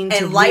having to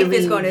And life really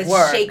is going to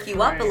work. shake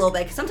you up a little bit.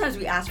 Because sometimes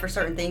we ask for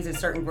certain things and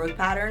certain growth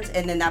patterns,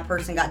 and then that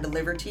person got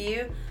delivered to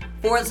you.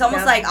 Or it's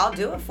almost like, I'll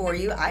do it for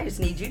you. I just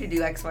need you to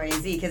do X, Y, and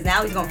Z. Because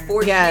now he's going to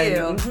force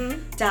you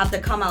to have to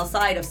come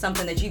outside of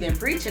something that you've been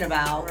preaching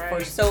about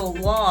for so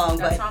long.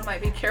 That's but why I'm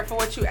like, be careful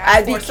what you ask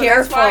I'd for. be So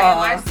careful. That's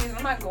why in my season,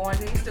 I'm not going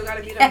to. You still got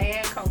to be the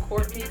man. Come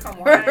court me. Come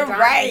wine and dine.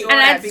 Right. And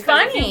that's because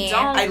funny. If you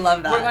don't, I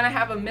love that. We're going to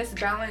have a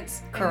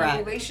misbalance in Correct.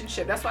 the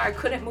relationship. That's why I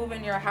couldn't move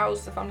in your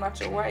house if I'm not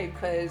your wife.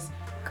 Because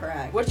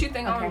correct. what you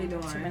think I'm going to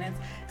be doing? 2 minutes.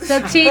 So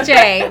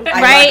TJ,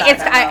 right?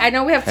 I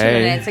know we have 2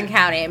 Hey. minutes and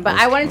counting, but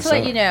I wanted to What's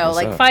let up? you know, What's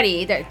like up?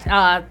 funny that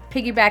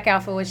piggyback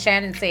off of what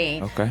Shannon's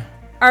saying. Okay.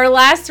 Our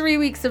last 3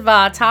 weeks of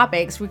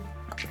topics,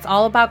 it's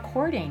all about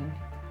courting.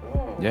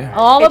 Yeah.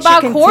 All It should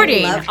about continue.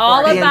 courting. Love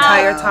All courting. The about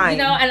entire time.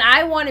 and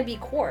I want to be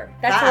court.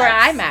 That's Facts. where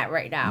I'm at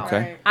right now.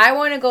 Okay. I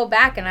want to go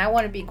back and I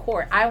want to be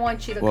court. I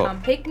want you to Well-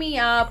 come pick me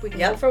up. We can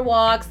Yep. go for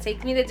walks.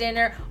 Take me to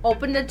dinner.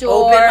 Open the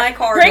door. Open my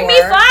car Bring me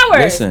door.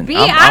 flowers. Listen,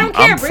 I don't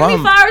care. I'm Bring me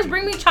from- flowers.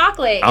 Bring me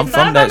chocolate. I'm it's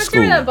from not about that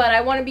material, school. but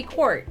I want to be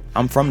court.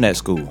 I'm from that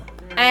school.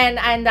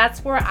 And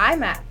that's where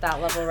I'm at that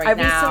level right I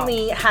now.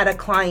 recently had a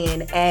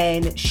client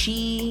and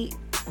she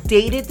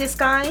dated this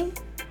guy,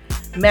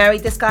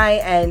 married this guy,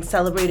 and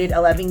celebrated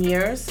 11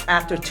 years.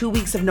 After 2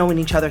 weeks of knowing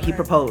each other, he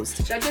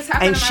proposed. That just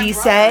happened And to my she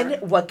brother.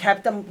 said what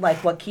kept them,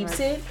 what keeps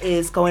it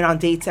is going on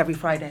dates every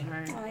Friday.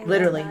 Right.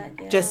 Literally.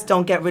 Just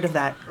don't get rid of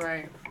that.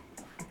 Right.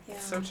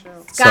 So true.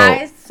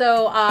 Guys,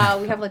 so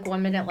we have like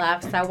 1 minute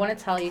left. So I want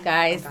to tell you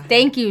guys,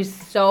 thank you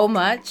so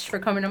much for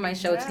coming to my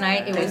show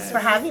tonight. It was Thanks for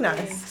having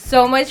us.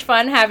 so much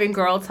fun having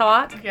girl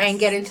talk Yes. and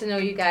getting to know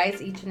you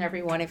guys, each and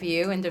every one of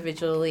you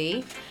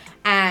individually.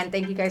 And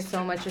thank you guys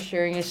so much for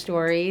sharing your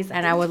stories.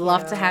 And I would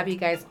love to have you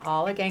guys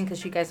all again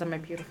because you guys are my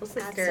beautiful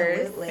sisters.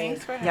 Absolutely.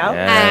 Thanks for having Yep.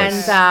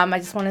 Yes. And I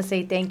just want to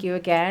say thank you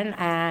again.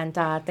 And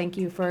thank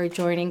you for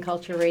joining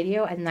Culture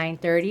Radio at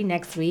 9:30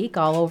 next week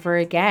all over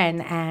again.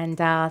 And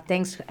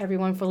thanks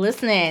everyone for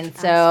listening.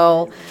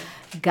 So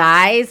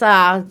Guys,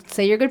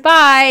 say your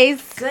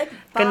goodbyes. Good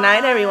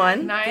night,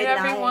 everyone. Night, Good night.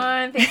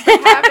 everyone. Thanks for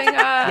having us.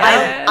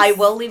 I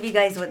will leave you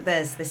guys with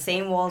this. The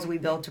same walls we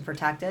built to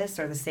protect us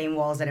are the same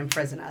walls that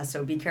imprison us.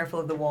 So be careful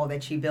of the wall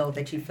that you build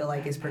that you feel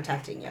like is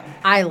protecting you.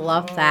 I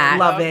love that.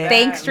 Love it.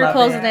 Thanks for Love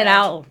closing it. it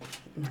out.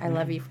 I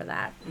love you for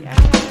that.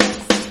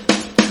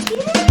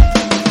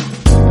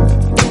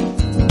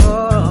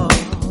 Oh,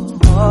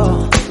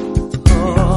 oh.